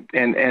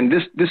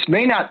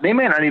may not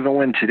even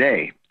win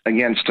today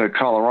against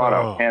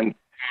Colorado. Oh. And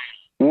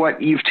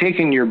what you've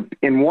taken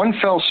in one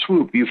fell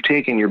swoop, you've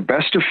taken your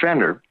best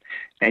defender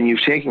and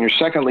you've taken your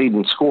second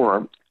leading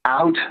scorer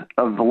out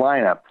of the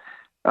lineup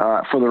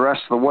for the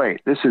rest of the way.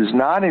 This is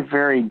not a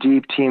very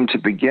deep team to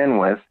begin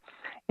with,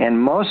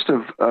 and most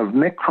of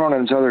Mick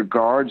Cronin's other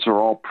guards are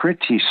all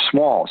pretty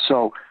small.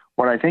 So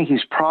what I think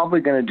he's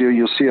probably going to do,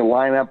 you'll see a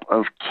lineup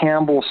of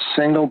Campbell,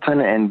 Singleton,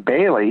 and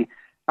Bailey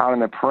out on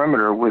the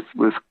perimeter with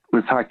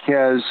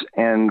Jaquez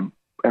and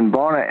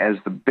Bona as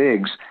the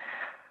bigs.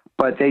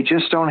 But they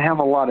just don't have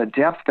a lot of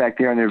depth back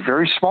there, and they're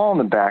very small in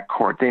the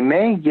backcourt. They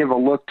may give a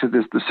look to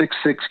the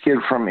 6'6" kid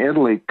from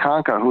Italy,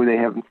 Conca, who they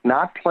have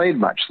not played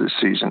much this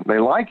season. They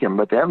like him,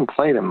 but they haven't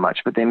played him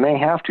much, but they may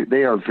have to.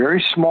 They are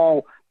very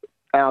small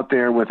out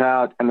there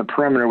in the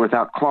perimeter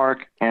without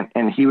Clark,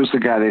 and he was the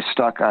guy they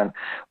stuck on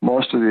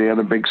most of the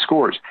other big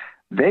scores.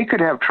 They could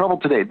have trouble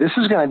today. This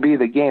is going to be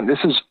the game. This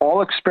is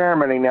all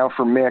experimenting now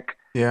for Mick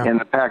in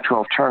the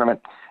Pac-12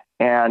 tournament,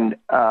 and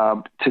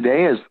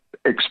today is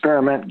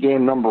experiment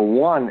game number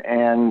 1,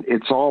 and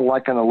it's all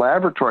like in a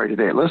laboratory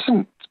today.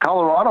 Listen,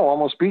 Colorado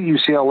almost beat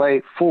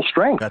UCLA full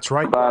strength. That's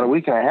right. About a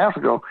week and a half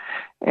ago,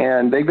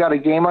 and they've got a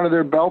game under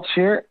their belts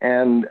here,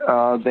 and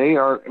they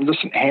are.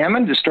 Listen,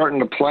 Hammond is starting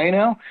to play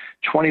now.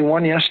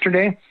 21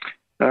 yesterday.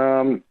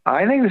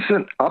 I think this is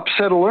an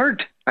upset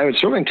alert. I would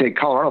certainly take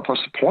Colorado plus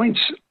the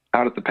points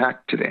out at the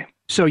Pac today.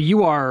 So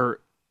you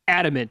are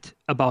adamant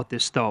about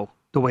this, though,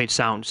 the way it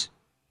sounds.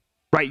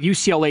 Right,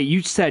 UCLA,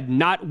 you said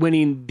not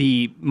winning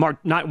the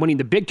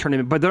big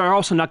tournament, but they're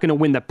also not going to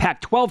win the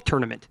Pac-12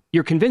 tournament.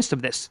 You're convinced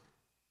of this?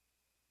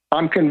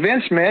 I'm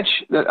convinced,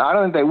 Mitch, that I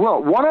don't think they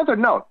will. One other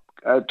note,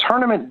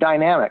 tournament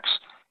dynamics.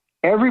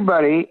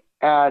 Everybody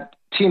at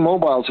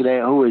T-Mobile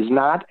today who is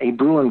not a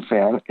Bruin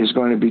fan is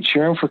going to be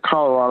cheering for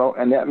Colorado,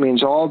 and that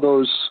means all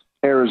those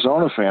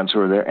Arizona fans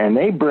who are there, and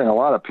they bring a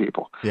lot of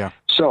people. Yeah.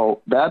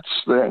 So there's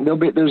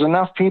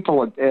enough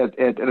people at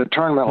a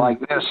tournament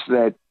like this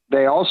that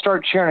they all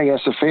start cheering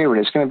against the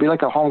favorite. It's going to be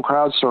like a home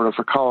crowd sort of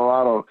for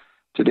Colorado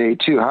today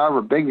too.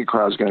 However big the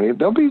crowd is going to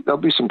be, there'll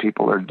be some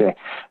people there today.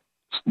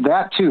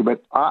 That too,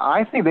 but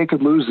I think they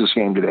could lose this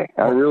game today.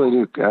 I really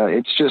do.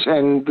 It's just,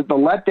 and the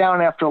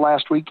letdown after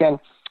last weekend.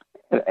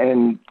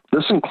 And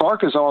listen,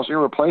 Clark is almost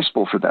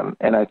irreplaceable for them,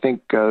 and I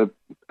think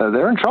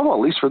they're in trouble, at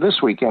least for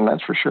this weekend,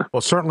 that's for sure.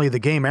 Well, certainly the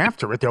game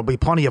after it, there'll be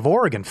plenty of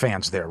Oregon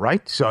fans there,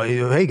 right? So,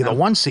 hey, the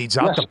 1 seed's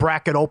out, The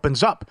bracket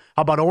opens up.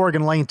 How about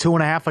Oregon laying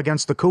 2.5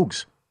 against the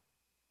Cougs?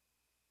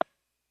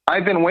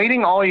 I've been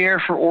waiting all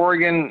year for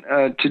Oregon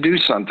to do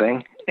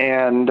something,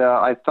 and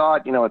I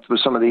thought, it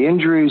was some of the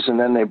injuries, and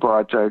then they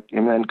brought,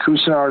 and then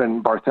Cousinard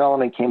and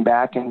Bartholomew came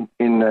back in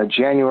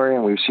January,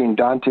 and we've seen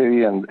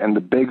Dante and the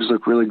bigs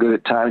look really good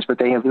at times, but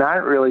they have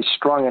not really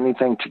strung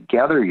anything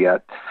together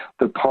yet.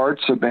 The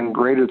parts have been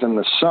greater than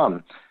the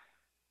sum.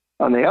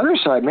 On the other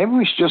side, maybe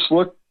we should just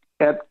look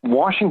at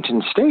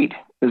Washington State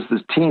is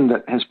the team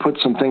that has put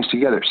some things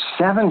together.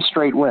 7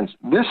 straight wins.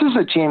 This is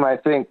a team, I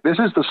think, this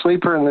is the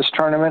sleeper in this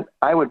tournament.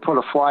 I would put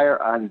a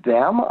flyer on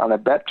them on a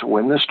bet to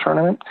win this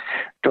tournament.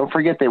 Don't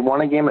forget they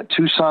won a game at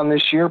Tucson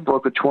this year,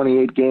 broke a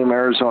 28-game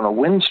Arizona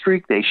win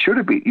streak. They should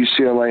have beat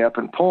UCLA up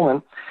in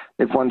Pullman.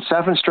 They've won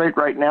 7 straight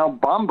right now.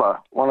 Bamba,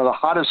 one of the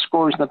hottest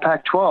scorers in the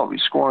Pac-12.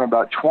 He's scoring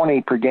about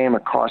 20 per game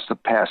across the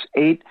past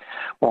 8.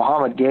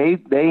 Mohamed Gay,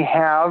 they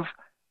have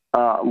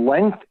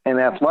length and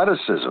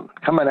athleticism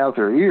coming out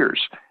their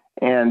ears,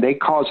 and they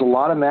cause a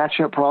lot of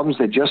matchup problems.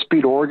 They just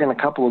beat Oregon a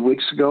couple of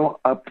weeks ago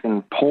up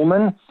in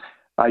Pullman.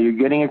 You're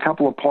getting a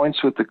couple of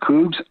points with the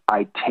Cougs.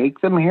 I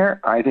take them here.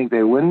 I think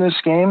they win this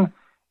game,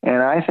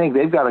 and I think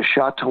they've got a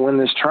shot to win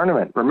this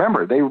tournament.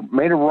 Remember, they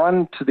made a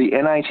run to the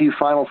NIT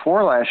Final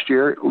Four last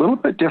year, a little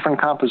bit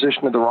different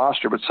composition of the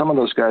roster, but some of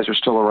those guys are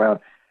still around.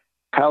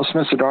 Kyle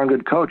Smith's a darn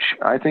good coach.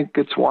 I think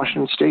it's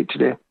Washington State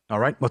today. All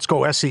right, let's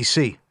go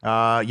SEC.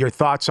 Your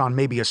thoughts on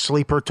maybe a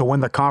sleeper to win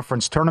the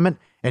conference tournament,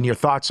 and your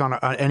thoughts on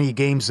any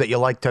games that you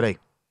like today.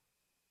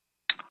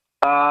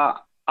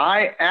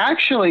 I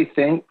actually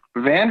think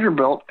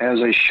Vanderbilt has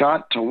a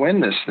shot to win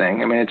this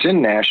thing. I mean, it's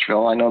in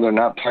Nashville. I know they're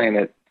not playing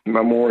at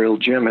Memorial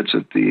Gym. It's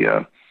at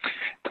the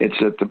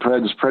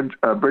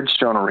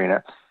Bridgestone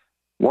Arena.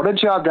 What a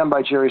job done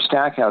by Jerry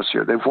Stackhouse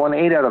here. They've won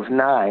 8 out of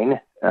 9.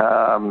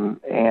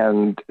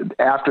 And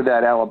after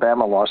that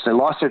Alabama loss, they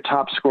lost their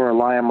top scorer,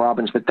 Liam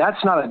Robbins, but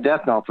that's not a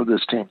death knell for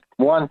this team.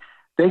 One,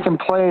 they can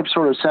play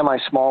sort of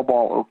semi-small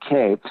ball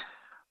okay,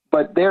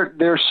 but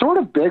they're sort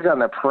of big on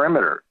the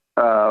perimeter,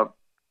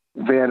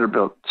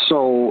 Vanderbilt.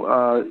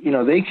 So,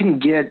 they can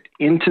get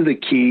into the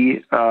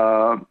key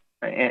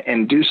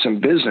and do some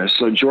business.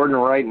 So Jordan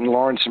Wright and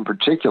Lawrence in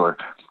particular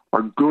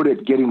are good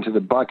at getting to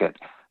the bucket.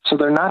 So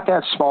they're not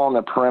that small on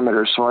the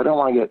perimeter, so I don't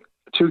want to get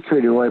too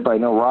carried away by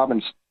no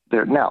Robbins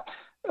there. Now,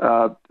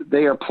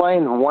 they are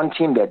playing one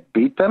team that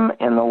beat them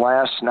in the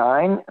last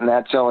 9, and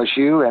that's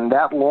LSU. And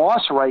that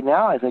loss right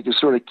now, I think, is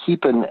sort of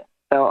keeping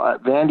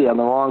Vandy on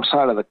the wrong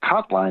side of the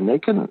cut line. They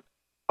can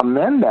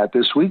amend that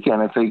this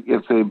weekend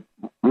if they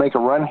make a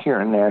run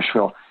here in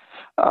Nashville.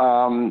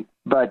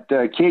 But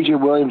KJ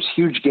Williams,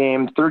 huge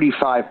game,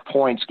 35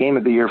 points, game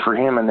of the year for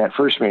him in that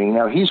first meeting.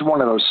 Now, he's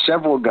one of those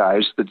several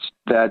guys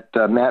that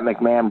Matt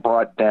McMahon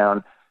brought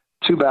down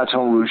to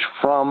Baton Rouge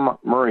from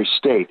Murray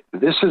State.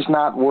 This has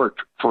not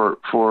worked for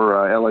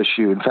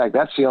LSU. In fact,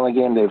 that's the only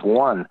game they've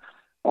won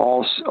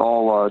all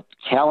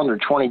calendar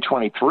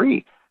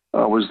 2023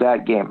 was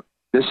that game.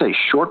 This is a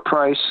short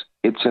price.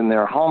 It's in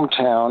their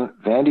hometown.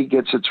 Vandy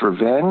gets its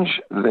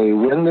revenge. They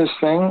win this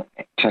thing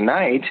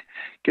tonight,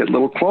 get a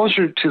little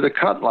closer to the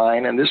cut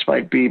line, and this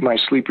might be my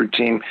sleeper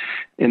team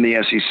in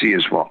the SEC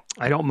as well.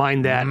 I don't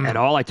mind that at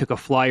all. I took a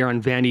flyer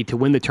on Vandy to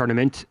win the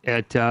tournament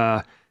at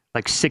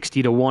like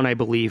 60-1, I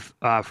believe.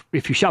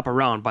 If you shop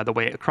around, by the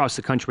way, across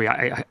the country,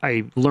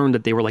 I learned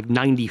that they were like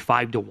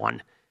 95-1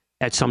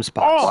 at some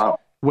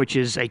spots, which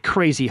is a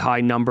crazy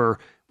high number.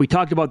 We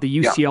talked about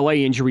the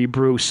UCLA injury,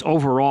 Bruce.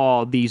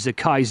 Overall, the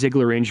Zakai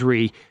Ziegler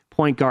injury,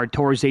 point guard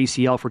tore his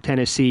ACL for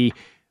Tennessee.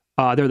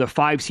 They're the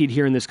 5 seed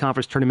here in this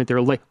conference tournament.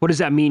 What does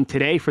that mean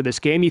today for this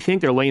game, you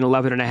think? They're laying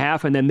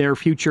 11.5, and then their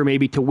future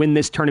maybe to win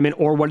this tournament,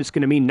 or what it's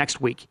going to mean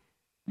next week?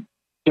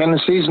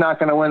 Tennessee's not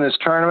going to win this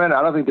tournament.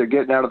 I don't think they're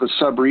getting out of the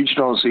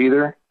sub-regionals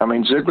either. I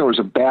mean, Ziegler was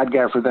a bad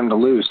guy for them to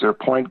lose, their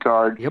point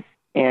guard. Yep.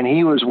 And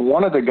he was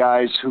one of the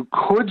guys who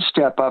could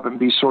step up and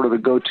be sort of the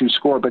go-to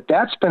scorer. But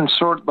that's been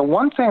sort of the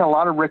one thing a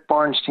lot of Rick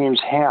Barnes teams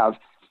have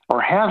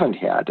or haven't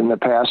had in the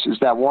past is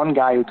that one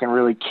guy who can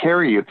really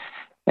carry you.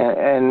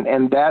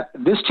 And that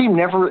this team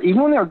never,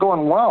 even when they were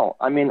going well,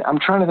 I mean, I'm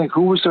trying to think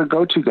who was their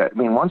go-to guy. I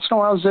mean, once in a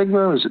while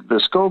Ziegler, was it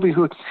Vescovi?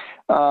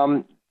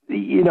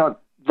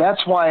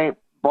 That's why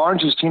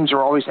Barnes' teams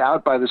are always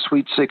out by the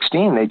Sweet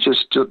 16. They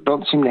just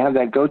don't seem to have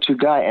that go-to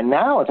guy. And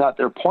now without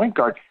their point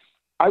guard,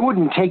 I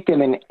wouldn't take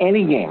them in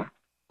any game.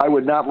 I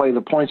would not lay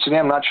the points today.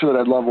 I'm not sure that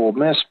I'd love Ole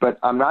Miss, but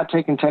I'm not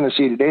taking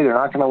Tennessee today. They're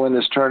not going to win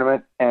this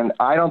tournament, and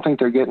I don't think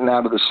they're getting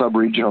out of the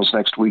sub-regionals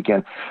next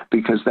weekend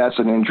because that's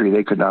an injury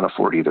they could not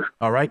afford either.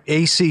 All right,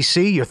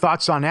 ACC, your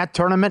thoughts on that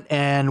tournament,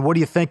 and what do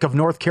you think of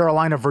North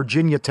Carolina,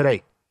 Virginia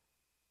today?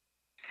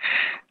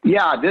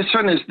 Yeah, this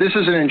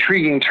is an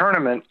intriguing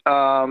tournament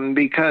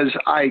because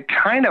I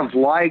kind of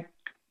like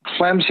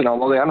Clemson,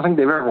 although I don't think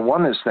they've ever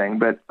won this thing,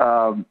 but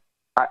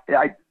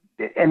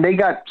and they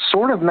got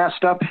sort of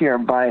messed up here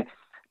by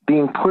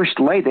being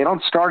pushed late. They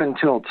don't start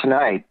until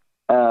tonight,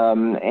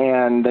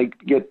 and they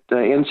get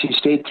NC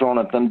State thrown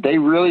at them. They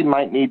really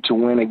might need to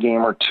win a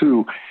game or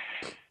two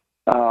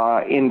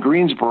in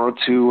Greensboro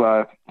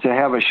to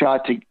have a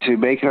shot to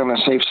make it on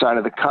the safe side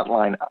of the cut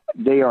line.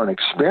 They are an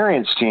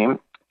experienced team,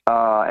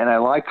 and I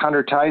like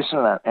Hunter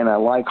Tyson, and I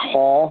like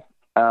Hall,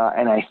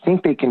 and I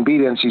think they can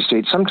beat NC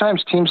State.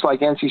 Sometimes teams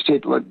like NC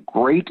State look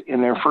great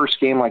in their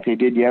first game like they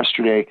did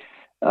yesterday,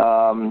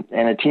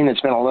 and a team that's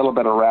been a little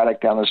bit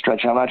erratic down the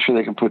stretch. I'm not sure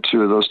they can put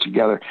two of those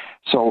together.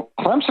 So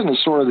Clemson is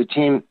sort of the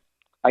team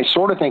I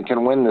sort of think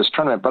can win this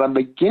tournament, but I'm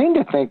beginning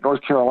to think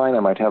North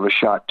Carolina might have a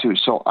shot too.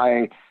 So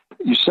I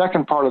your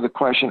second part of the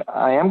question,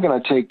 I am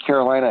going to take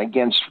Carolina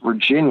against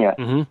Virginia.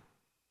 Mm-hmm.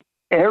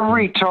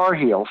 Every Tar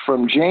Heel,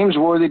 from James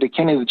Worthy to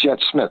Kenny the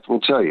Jet Smith, will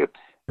tell you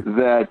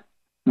that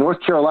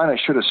North Carolina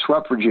should have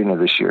swept Virginia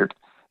this year.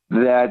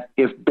 That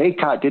if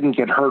Baycott didn't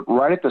get hurt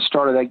right at the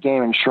start of that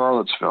game in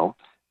Charlottesville,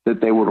 that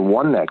they would have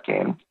won that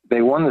game.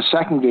 They won the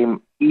second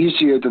game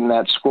easier than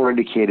that score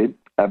indicated.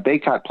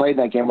 Baycott played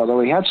that game, although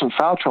he had some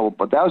foul trouble,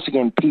 but that was the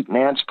game Pete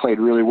Nance played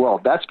really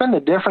well. That's been the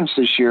difference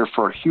this year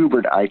for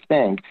Hubert, I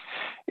think,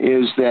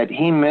 is that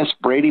he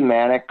missed Brady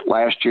Manick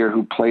last year,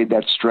 who played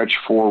that stretch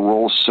 4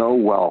 role so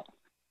well.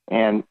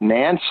 And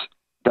Nance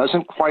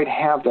doesn't quite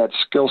have that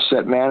skill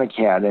set Manick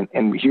had,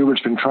 and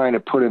Hubert's been trying to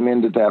put him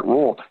into that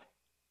role.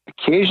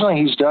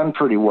 Occasionally he's done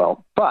pretty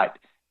well, but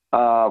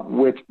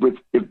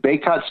if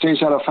Baycott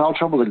stays out of foul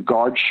trouble, the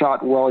guard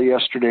shot well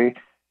yesterday.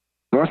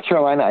 North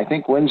Carolina, I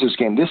think, wins this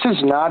game. This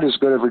is not as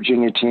good a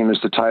Virginia team as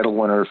the title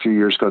winner a few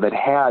years ago that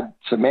had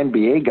some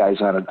NBA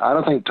guys on it. I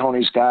don't think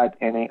Tony's got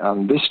any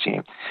on this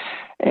team.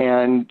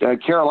 And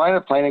Carolina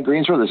playing in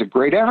Greensboro, there's a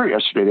great effort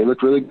yesterday. They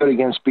looked really good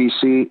against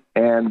BC,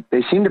 and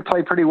they seem to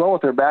play pretty well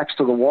with their backs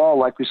to the wall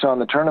like we saw in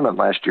the tournament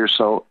last year.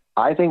 So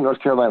I think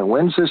North Carolina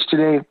wins this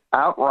today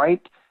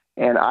outright.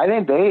 And I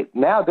think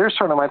they're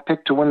sort of my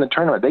pick to win the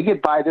tournament. They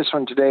get by this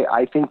one today,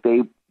 I think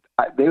they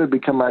would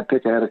become my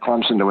pick ahead of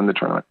Clemson to win the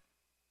tournament.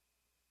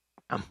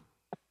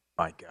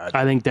 My God.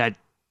 I think that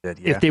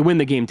if they win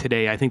the game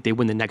today, I think they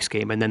win the next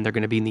game, and then they're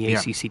going to be in the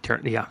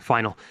ACC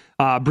final.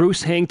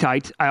 Bruce, hang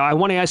tight. I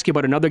want to ask you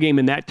about another game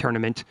in that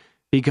tournament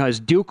because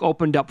Duke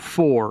opened up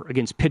 4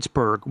 against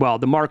Pittsburgh. Well,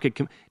 the market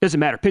doesn't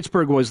matter.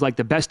 Pittsburgh was like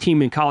the best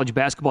team in college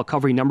basketball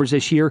covering numbers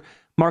this year.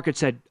 Market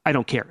said, I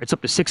don't care. It's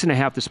up to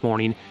 6.5 this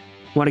morning.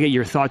 Want to get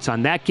your thoughts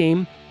on that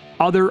game,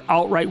 other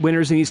outright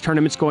winners in these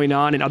tournaments going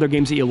on, and other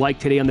games that you like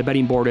today on the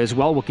betting board as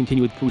well. We'll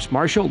continue with Bruce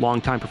Marshall,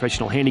 longtime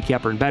professional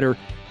handicapper and bettor,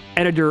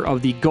 editor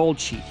of the Gold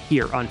Sheet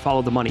here on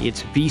Follow the Money.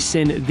 It's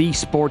VSiN, the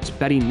Sports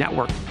Betting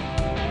Network.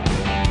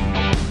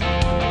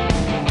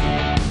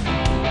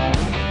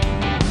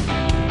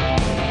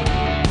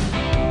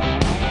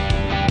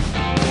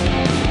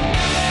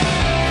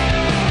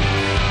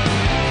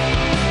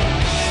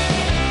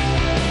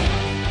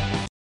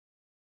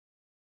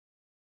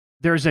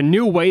 There's a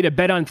new way to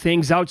bet on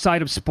things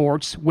outside of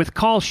sports with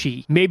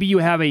Kalshi. Maybe you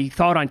have a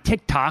thought on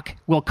TikTok.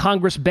 Will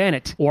Congress ban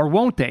it? Or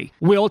won't they?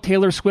 Will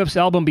Taylor Swift's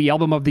album be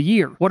Album of the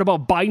Year? What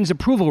about Biden's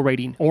approval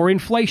rating or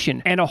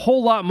inflation? And a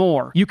whole lot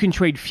more. You can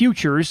trade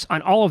futures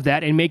on all of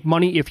that and make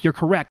money if you're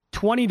correct.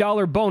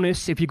 $20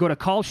 bonus if you go to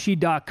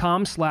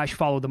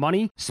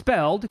kalshi.com/followthemoney,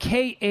 spelled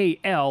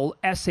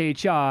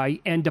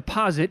KALSHI, and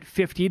deposit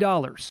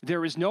 $50.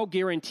 There is no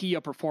guarantee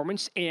of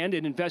performance, and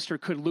an investor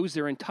could lose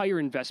their entire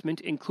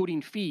investment,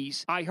 including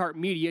fees.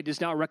 iHeartMedia does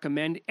not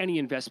recommend any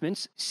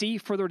investments. See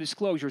further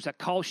disclosures at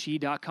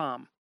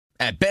kalshi.com.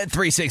 At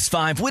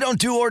Bet365, we don't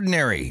do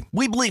ordinary.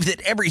 We believe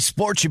that every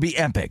sport should be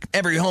epic.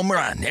 Every home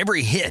run,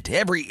 every hit,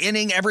 every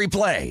inning, every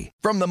play.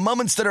 From the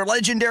moments that are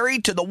legendary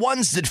to the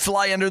ones that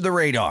fly under the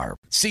radar.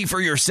 See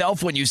for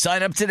yourself when you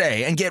sign up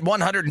today and get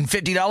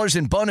 $150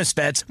 in bonus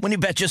bets when you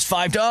bet just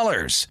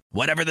 $5.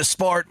 Whatever the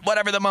sport,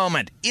 whatever the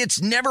moment,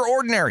 it's never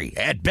ordinary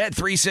at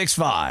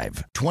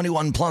Bet365.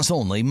 21 plus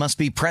only. Must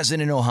be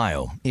present in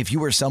Ohio. If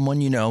you or someone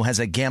you know has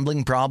a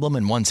gambling problem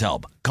and wants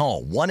help,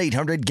 call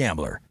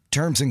 1-800-GAMBLER.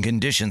 Terms and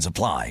conditions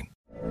apply.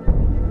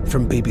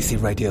 From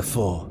BBC Radio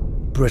 4,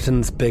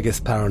 Britain's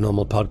biggest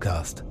paranormal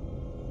podcast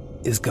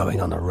is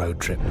going on a road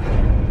trip.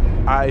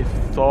 I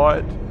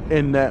thought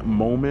in that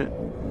moment,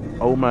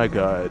 oh my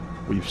God,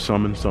 we've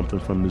summoned something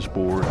from this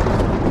board.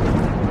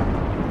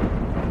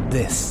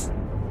 This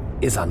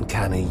is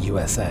Uncanny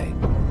USA.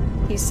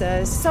 He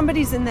says,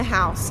 somebody's in the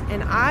house,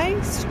 and I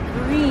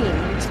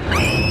screamed.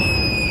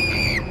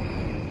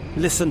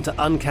 Listen to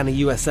Uncanny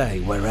USA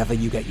wherever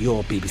you get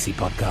your BBC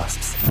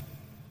podcasts,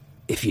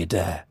 if you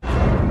dare.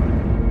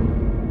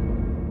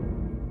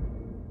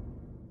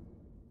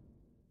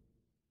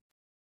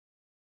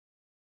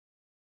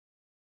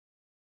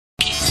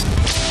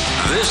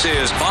 This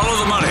is Follow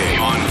the Money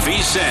on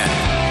VSiN.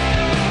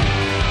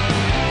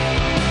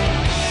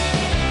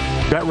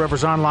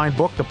 BetRivers Online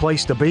Book, the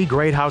place to be.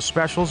 Great house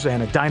specials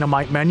and a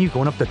dynamite menu.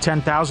 Going up to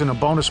 $10,000 in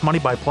bonus money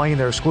by playing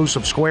their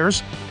exclusive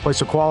squares.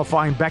 Place a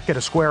qualifying bet, get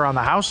a square on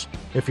the house.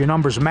 If your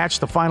numbers match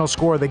the final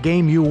score of the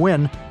game, you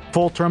win.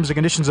 Full terms and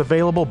conditions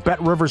available.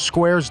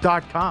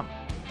 BetRiversSquares.com.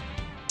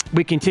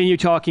 We continue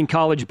talking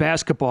college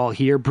basketball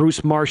here.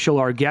 Bruce Marshall,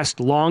 our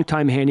guest,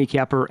 longtime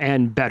handicapper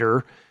and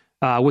bettor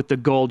with the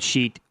Gold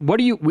Sheet.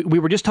 We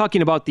were just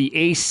talking about the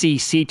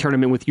ACC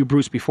tournament with you,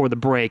 Bruce, before the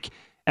break.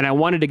 And I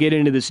wanted to get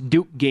into this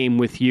Duke game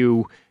with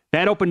you.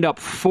 That opened up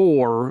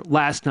 4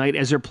 last night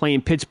as they're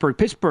playing Pittsburgh.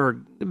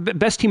 Pittsburgh,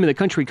 best team in the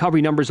country,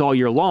 covering numbers all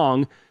year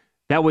long.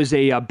 That was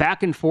a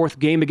back-and-forth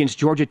game against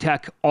Georgia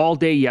Tech all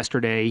day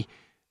yesterday.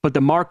 But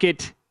the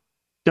market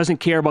doesn't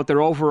care about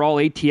their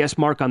overall ATS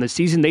mark on the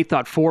season. They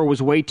thought 4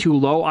 was way too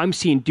low. I'm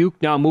seeing Duke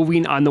now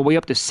moving on the way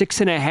up to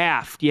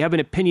 6.5. Do you have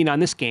an opinion on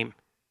this game?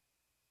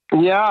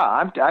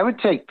 Yeah, I would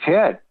take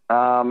Pitt.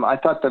 I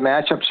thought the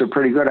matchups are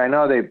pretty good. I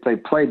know they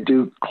played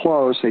Duke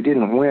close. They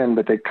didn't win,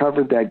 but they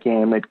covered that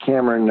game at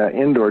Cameron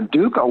Indoor.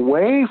 Duke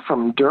away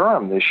from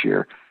Durham this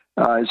year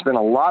has been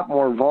a lot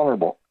more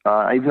vulnerable.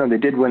 Even though they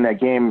did win that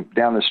game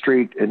down the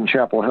street in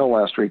Chapel Hill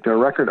last week, their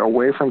record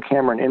away from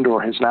Cameron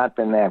Indoor has not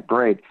been that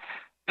great.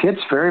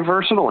 Pitt's very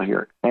versatile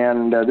here,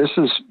 and this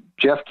is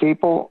Jeff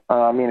Capel.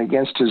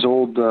 Against his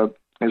old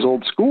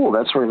school.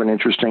 That's sort of an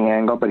interesting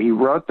angle. But he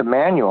wrote the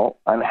manual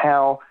on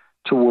how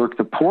to work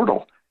the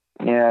portal.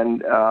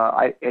 And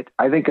I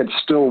think it's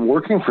still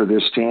working for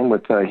this team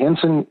with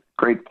Hinson,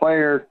 great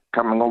player,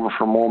 coming over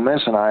from Ole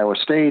Miss and Iowa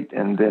State,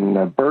 and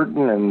then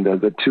Burton and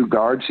the two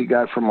guards he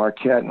got from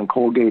Marquette and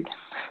Colgate.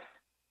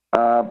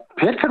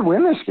 Pitt could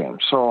win this game,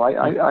 so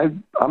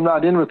I'm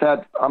not in with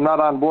that. I'm not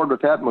on board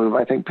with that move.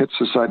 I think Pitt's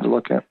the side to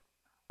look at.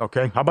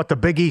 Okay, how about the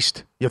Big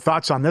East? Your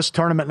thoughts on this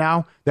tournament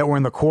now that we're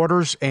in the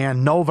quarters,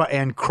 and Nova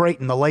and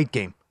Creighton the late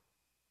game?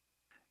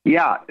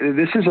 Yeah,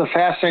 this is a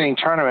fascinating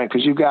tournament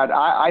because you've got,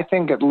 I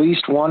think, at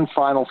least one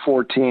Final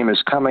Four team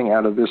is coming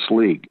out of this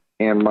league.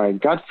 And my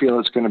gut feel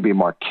it's going to be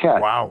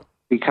Marquette. Wow.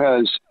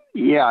 Because,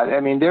 there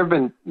have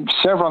been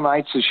several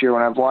nights this year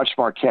when I've watched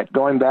Marquette,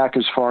 going back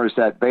as far as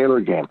that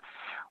Baylor game,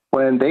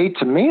 when they,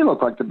 to me,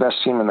 look like the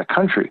best team in the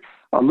country.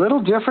 A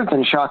little different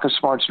than Shaka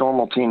Smart's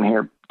normal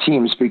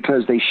teams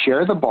because they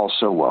share the ball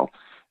so well.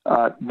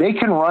 They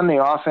can run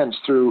the offense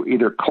through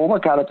either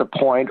Kolak out at the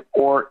point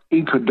or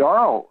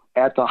Iguodaro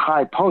at the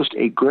high post,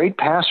 a great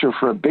passer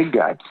for a big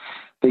guy.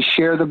 They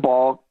share the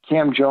ball.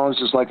 Cam Jones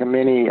is like a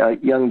mini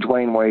young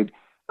Dwayne Wade.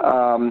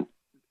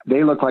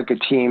 They look like a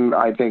team,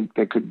 I think,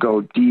 that could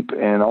go deep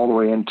and all the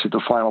way into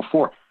the Final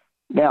Four.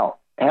 Now,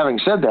 having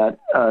said that,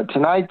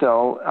 tonight,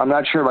 though, I'm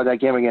not sure about that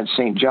game against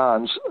St.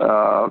 John's,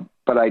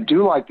 but I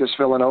do like this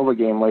Villanova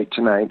game late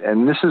tonight.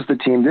 And this is the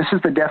team. This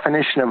is the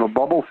definition of a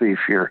bubble thief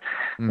here.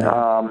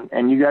 Mm-hmm.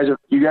 And you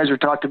guys have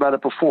talked about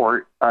it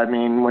before. I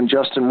mean, when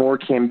Justin Moore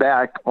came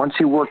back, once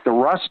he worked the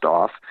rust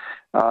off,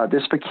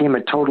 this became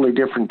a totally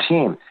different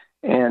team.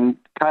 And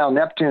Kyle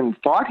Neptune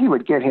thought he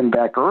would get him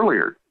back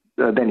earlier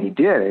than he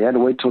did. He had to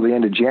wait till the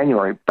end of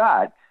January.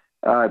 But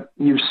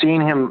you've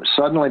seen him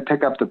suddenly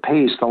pick up the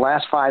pace. The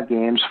last 5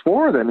 games,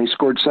 4 of them, he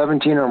scored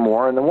 17 or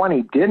more, and the one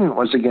he didn't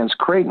was against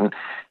Creighton.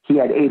 He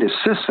had 8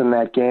 assists in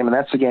that game, and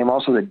that's the game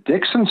also that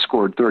Dixon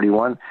scored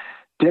 31.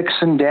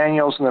 Dixon,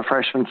 Daniels, and the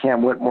freshman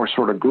Cam Whitmore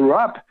sort of grew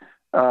up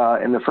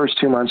in the first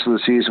 2 months of the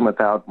season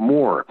without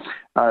Moore.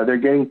 They're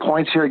getting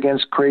points here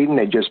against Creighton.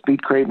 They just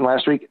beat Creighton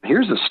last week.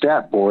 Here's the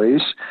stat,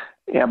 boys,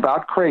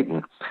 about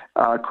Creighton.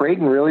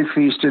 Creighton really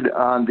feasted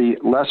on the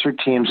lesser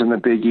teams in the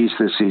Big East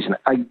this season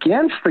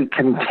against the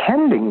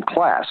contending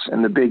class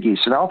in the Big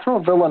East. And I'll throw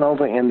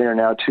Villanova in there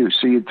now, too.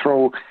 So you'd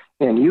throw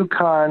in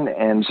UConn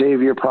and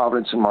Xavier,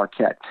 Providence, and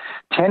Marquette.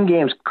 10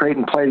 games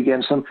Creighton played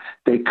against them.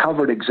 They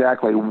covered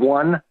exactly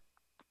one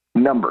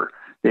number.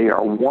 They are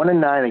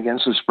 1-9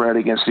 against the spread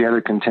against the other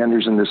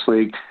contenders in this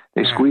league.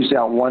 They squeezed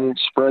out one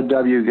spread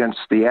W against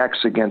the X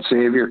against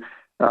Xavier.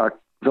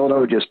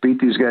 Villanova just beat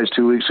these guys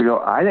 2 weeks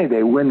ago. I think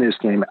they win this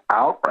game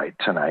outright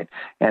tonight.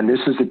 And this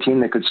is the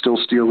team that could still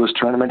steal this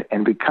tournament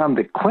and become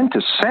the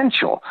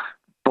quintessential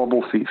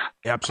bubble thief.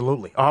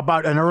 Absolutely. How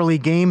about an early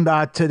game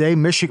today?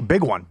 Michigan,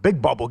 big one,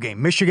 big bubble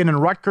game. Michigan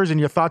and Rutgers, and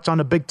your thoughts on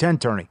the Big Ten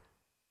tourney?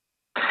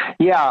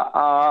 Yeah,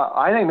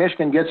 I think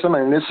Michigan gets them,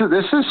 and this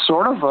is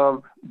sort of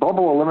a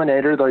bubble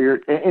eliminator, though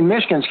in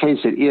Michigan's case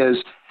it is.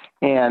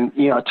 And,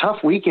 a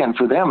tough weekend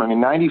for them.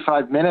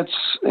 95 minutes,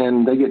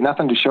 and they get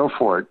nothing to show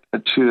for it.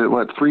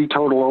 3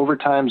 total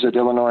overtimes at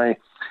Illinois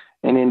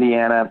and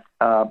Indiana.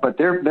 But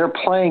they're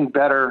playing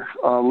better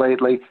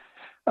lately.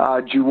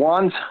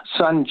 Juwan's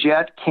son,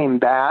 Jet, came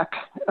back,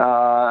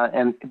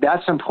 and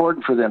that's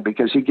important for them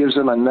because he gives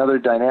them another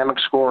dynamic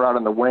scorer out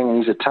on the wing,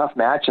 and he's a tough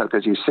matchup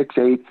because he's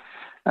 6'8",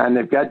 and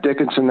they've got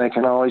Dickinson they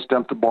can always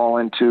dump the ball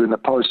into in the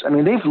post.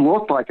 They've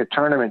looked like a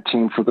tournament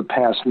team for the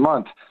past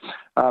month.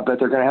 But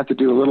they're going to have to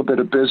do a little bit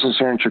of business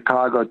here in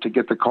Chicago to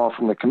get the call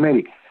from the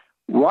committee.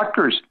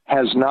 Rutgers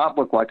has not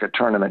looked like a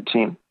tournament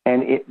team.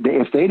 And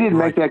if they didn't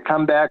make that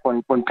comeback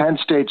when Penn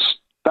State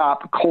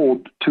stopped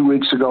cold 2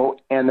 weeks ago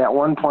and that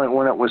 1 point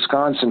win at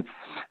Wisconsin,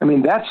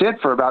 that's it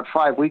for about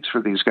 5 weeks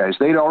for these guys.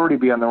 They'd already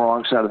be on the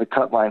wrong side of the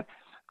cut line.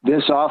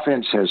 This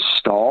offense has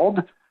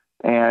stalled.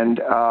 And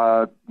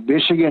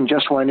Michigan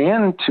just went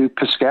in to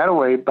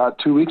Piscataway about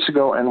 2 weeks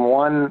ago and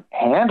won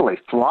handily,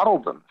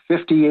 throttled them,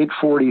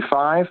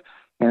 58-45.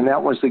 And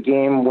that was the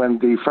game when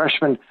the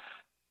freshman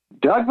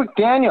Doug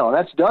McDaniel,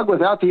 that's Doug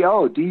without the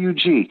O,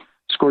 D-U-G,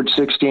 scored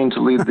 16 to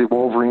lead the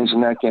Wolverines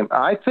in that game.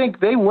 I think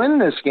they win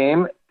this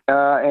game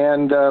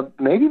and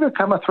maybe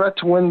become a threat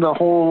to win the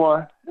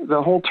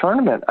whole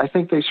tournament. I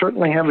think they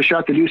certainly have a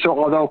shot to do so,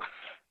 although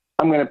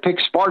I'm going to pick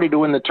Sparty to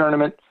win the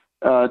tournament.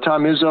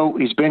 Tom Izzo,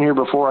 he's been here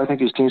before. I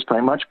think his team's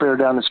playing much better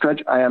down the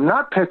stretch. I am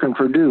not picking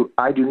Purdue.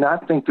 I do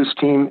not think this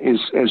team is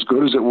as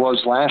good as it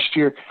was last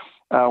year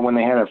when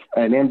they had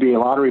an NBA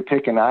lottery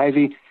pick in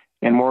Ivy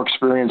and more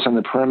experience on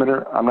the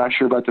perimeter. I'm not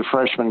sure about the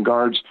freshman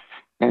guards.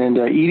 And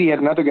Edey had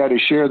another guy to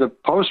share the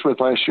post with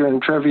last year in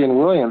Trevian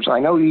Williams. I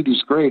know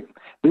Edey's great,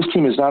 This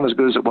team is not as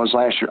good as it was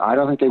last year. I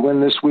don't think they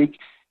win this week,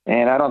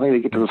 and I don't think they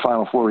get to the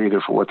Final Four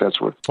either, for what that's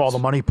worth. Follow the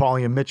Money,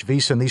 Paulie and Mitch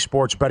VSiN, the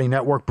Sports Betting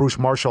Network. Bruce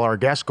Marshall, our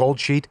guest, Gold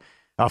Sheet.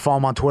 Follow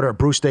him on Twitter at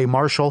Bruce Day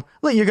Marshall.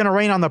 You're going to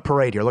rain on the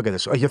parade here. Look at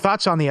this. Your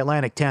thoughts on the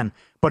Atlantic 10.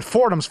 But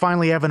Fordham's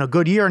finally having a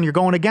good year, and you're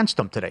going against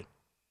them today.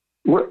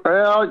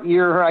 Well,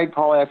 you're right,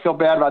 Paulie. I feel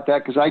bad about that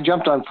because I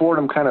jumped on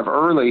Fordham kind of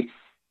early.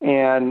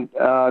 And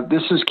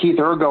this is Keith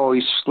Urgo.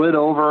 He slid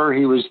over.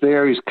 He was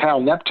there. He's Kyle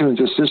Neptune's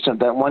assistant.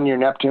 That 1 year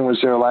Neptune was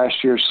there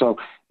last year. So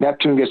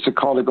Neptune gets the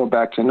call to go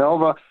back to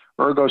Nova.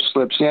 Urgo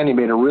slips in. He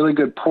made a really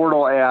good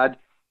portal ad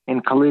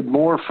in Khalid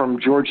Moore from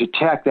Georgia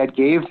Tech. That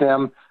gave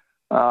them,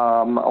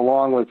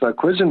 along with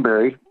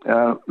Quisenberry,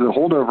 the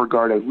holdover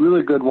guard, a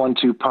really good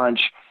 1-2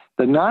 punch.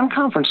 The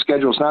non-conference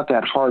schedule is not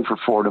that hard for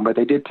Fordham, but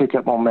they did pick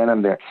up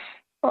momentum there.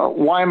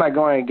 Why am I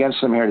going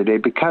against them here today?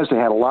 Because they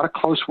had a lot of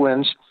close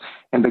wins,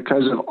 and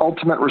because of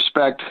ultimate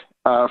respect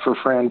for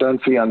Fran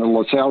Dunphy on the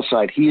LaSalle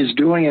side. He is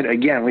doing it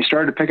again. We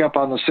started to pick up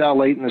on LaSalle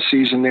late in the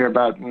season there,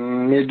 about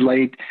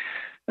mid-late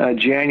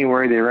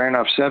January. They ran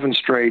off 7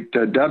 straight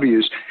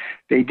W's.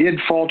 They did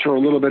falter a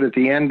little bit at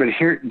the end, but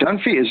here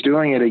Dunphy is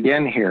doing it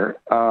again here.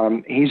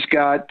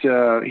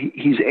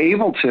 He's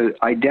able to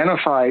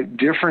identify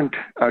different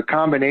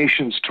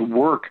combinations to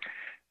work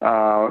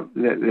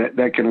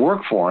that can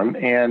work for him.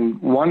 And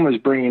one was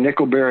bringing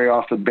Nickelberry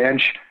off the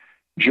bench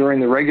during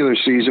the regular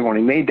season. When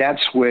he made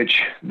that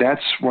switch,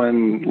 that's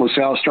when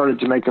LaSalle started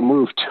to make a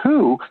move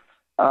too.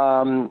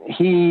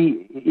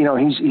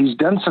 He's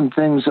done some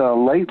things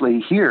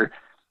lately here.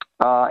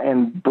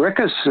 And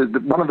Brickus,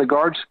 one of the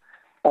guards,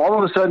 all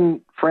of a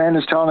sudden, Fran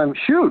is telling him,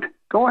 shoot,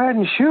 go ahead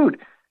and shoot.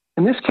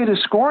 And this kid is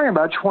scoring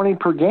about 20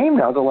 per game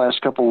now the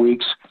last couple of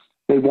weeks.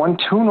 They won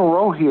 2 in a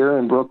row here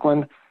in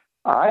Brooklyn.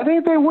 I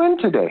think they win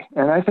today.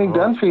 And I think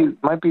Dunphy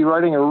might be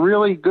writing a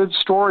really good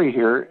story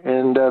here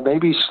and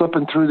maybe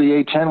slipping through the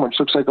A-10, which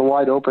looks like a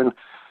wide open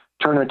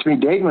tournament to me.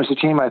 Dayton was the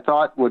team I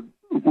thought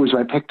was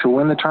my pick to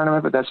win the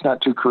tournament, but that's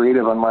not too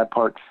creative on my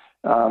part.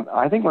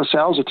 I think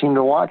LaSalle's a team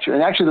to watch.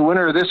 And actually the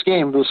winner of this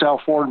game,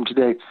 LaSalle Fordham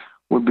today,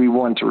 would be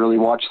one to really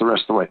watch the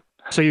rest of the way.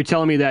 So you're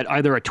telling me that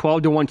either a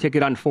 12-1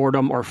 ticket on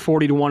Fordham or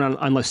 40-1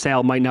 on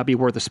LaSalle might not be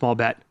worth a small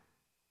bet?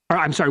 Or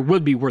I'm sorry,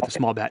 would be worth a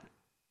small bet.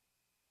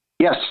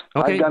 Yes.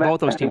 Okay, both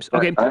those teams.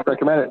 Okay. I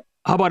recommend it.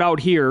 How about out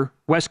here,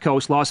 West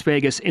Coast, Las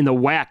Vegas, in the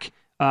WAC?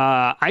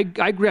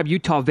 I grabbed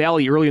Utah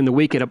Valley early in the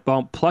week at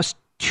about plus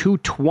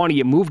 220.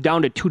 It moved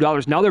down to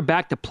 $2. Now they're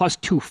back to plus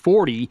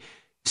 240.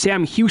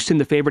 Sam Houston,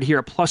 the favorite here,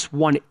 at plus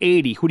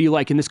 180. Who do you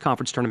like in this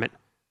conference tournament?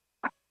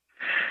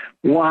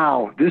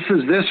 Wow, this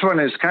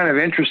one is kind of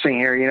interesting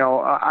here. You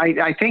know,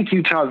 I think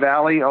Utah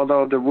Valley,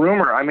 although the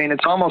rumor, I mean,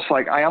 it's almost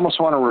like I almost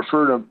want to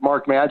refer to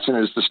Mark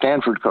Madsen as the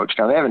Stanford coach.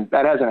 Now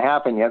that hasn't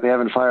happened yet. They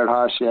haven't fired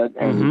Haas yet,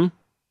 and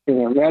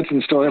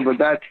Madsen's still in.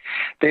 But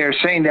they are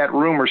saying that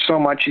rumor so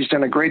much. He's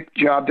done a great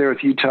job there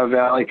with Utah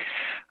Valley.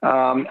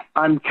 I'm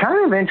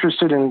kind of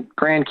interested in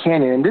Grand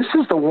Canyon, and this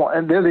is the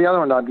one. They're the other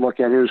one I'd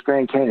look at here is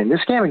Grand Canyon.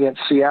 This game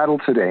against Seattle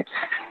today.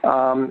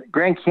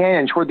 Grand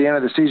Canyon, toward the end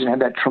of the season, had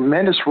that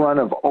tremendous run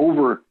of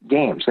over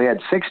games. They had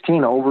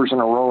 16 overs in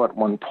a row at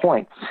one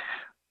point.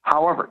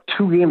 However,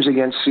 2 games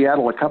against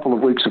Seattle a couple of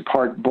weeks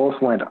apart both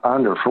went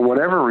under. For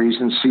whatever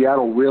reason,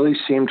 Seattle really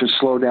seemed to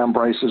slow down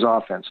Bryce's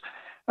offense.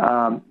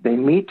 They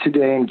meet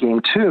today in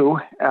Game 2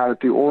 out at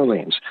the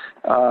Orleans.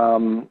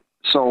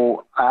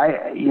 So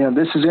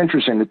this is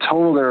interesting. The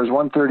total there is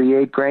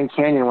 138. Grand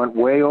Canyon went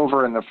way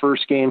over in the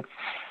first game.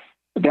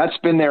 That's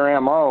been their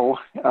MO.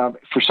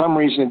 For some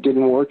reason, it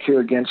didn't work here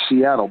against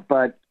Seattle.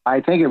 But I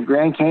think if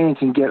Grand Canyon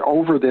can get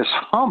over this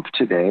hump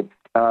today,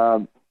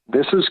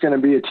 this is going to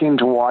be a team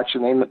to watch,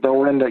 and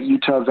they'll end at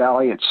Utah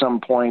Valley at some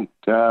point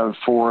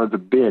for the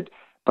bid.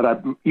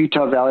 But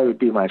Utah Valley would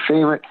be my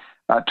favorite.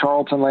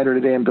 Tarleton later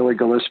today and Billy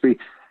Gillespie.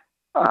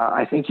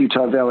 I think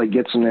Utah Valley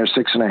gets in there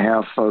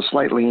 6.5,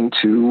 slightly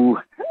into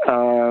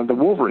the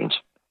Wolverines.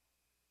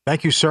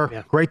 Thank you, sir.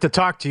 Yeah. Great to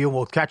talk to you.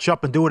 We'll catch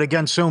up and do it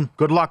again soon.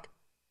 Good luck.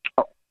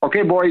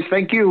 Okay, boys.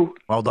 Thank you.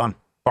 Well done.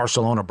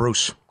 Barcelona,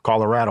 Bruce,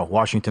 Colorado,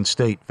 Washington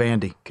State,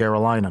 Vandy,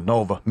 Carolina,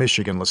 Nova,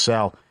 Michigan,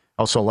 LaSalle.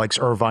 Also likes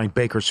Irvine,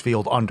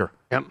 Bakersfield under.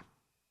 Yep.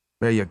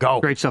 There you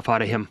go. Great stuff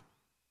out of him.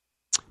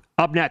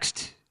 Up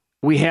next,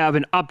 we have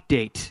an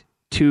update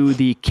to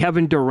the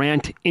Kevin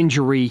Durant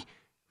injury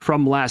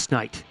from last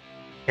night.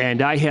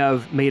 And I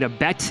have made a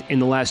bet in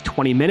the last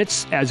 20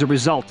 minutes as a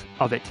result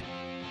of it.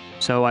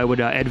 So I would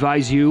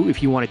advise you,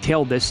 if you want to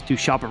tail this, to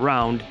shop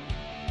around.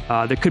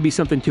 There could be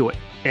something to it.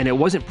 And it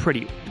wasn't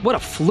pretty. What a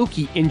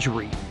fluky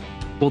injury.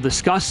 We'll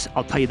discuss.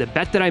 I'll tell you the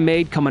bet that I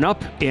made coming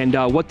up and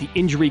what the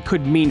injury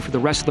could mean for the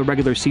rest of the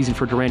regular season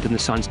for Durant and the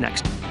Suns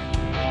next.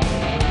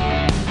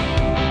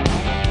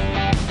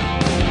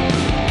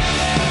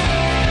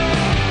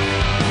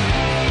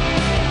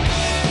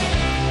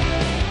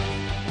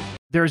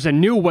 There's a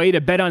new way to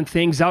bet on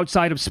things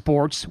outside of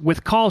sports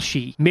with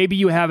Kalshi. Maybe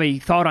you have a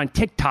thought on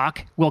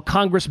TikTok. Will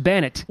Congress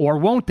ban it? Or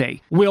won't they?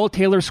 Will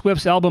Taylor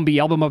Swift's album be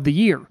Album of the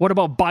Year? What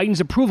about Biden's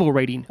approval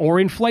rating? Or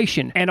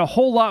inflation? And a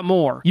whole lot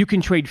more. You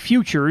can trade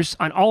futures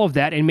on all of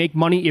that and make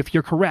money if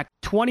you're correct.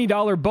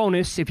 $20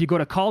 bonus if you go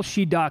to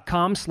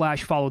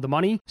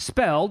kalshi.com/followthemoney,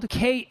 spelled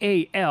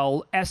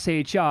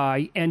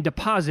KALSHI, and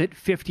deposit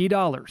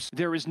 $50.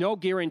 There is no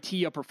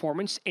guarantee of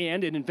performance,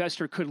 and an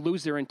investor could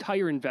lose their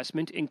entire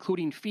investment,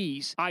 including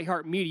fees.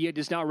 iHeartMedia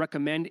does not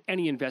recommend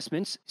any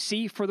investments.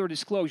 See further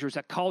disclosures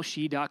at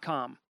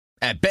kalshi.com.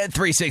 At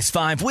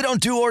Bet365, we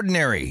don't do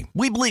ordinary.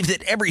 We believe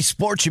that every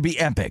sport should be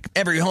epic.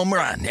 Every home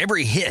run,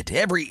 every hit,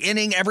 every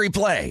inning, every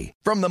play.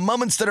 From the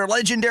moments that are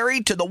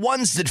legendary to the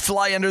ones that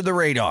fly under the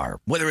radar.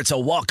 Whether it's a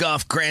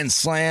walk-off grand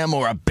slam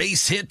or a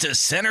base hit to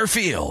center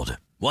field.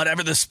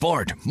 Whatever the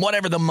sport,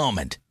 whatever the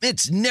moment.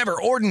 It's never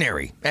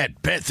ordinary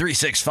at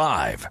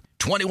Bet365.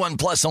 21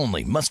 plus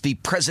only. Must be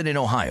present in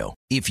Ohio.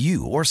 If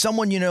you or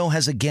someone you know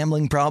has a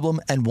gambling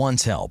problem and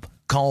wants help,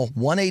 call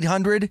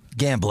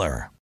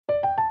 1-800-GAMBLER.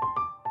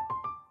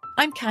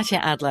 I'm Katya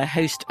Adler,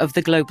 host of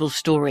The Global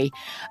Story.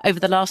 Over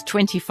the last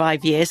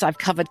 25 years, I've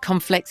covered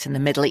conflicts in the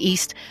Middle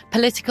East,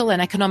 political and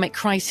economic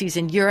crises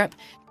in Europe,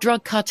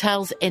 drug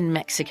cartels in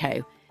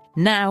Mexico.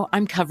 Now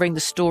I'm covering the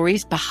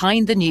stories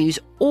behind the news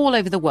all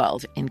over the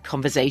world in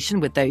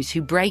conversation with those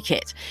who break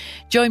it.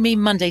 Join me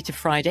Monday to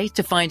Friday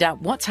to find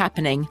out what's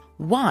happening,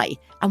 why,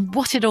 and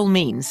what it all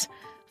means.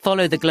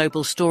 Follow The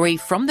Global Story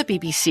from the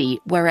BBC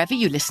wherever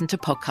you listen to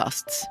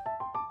podcasts.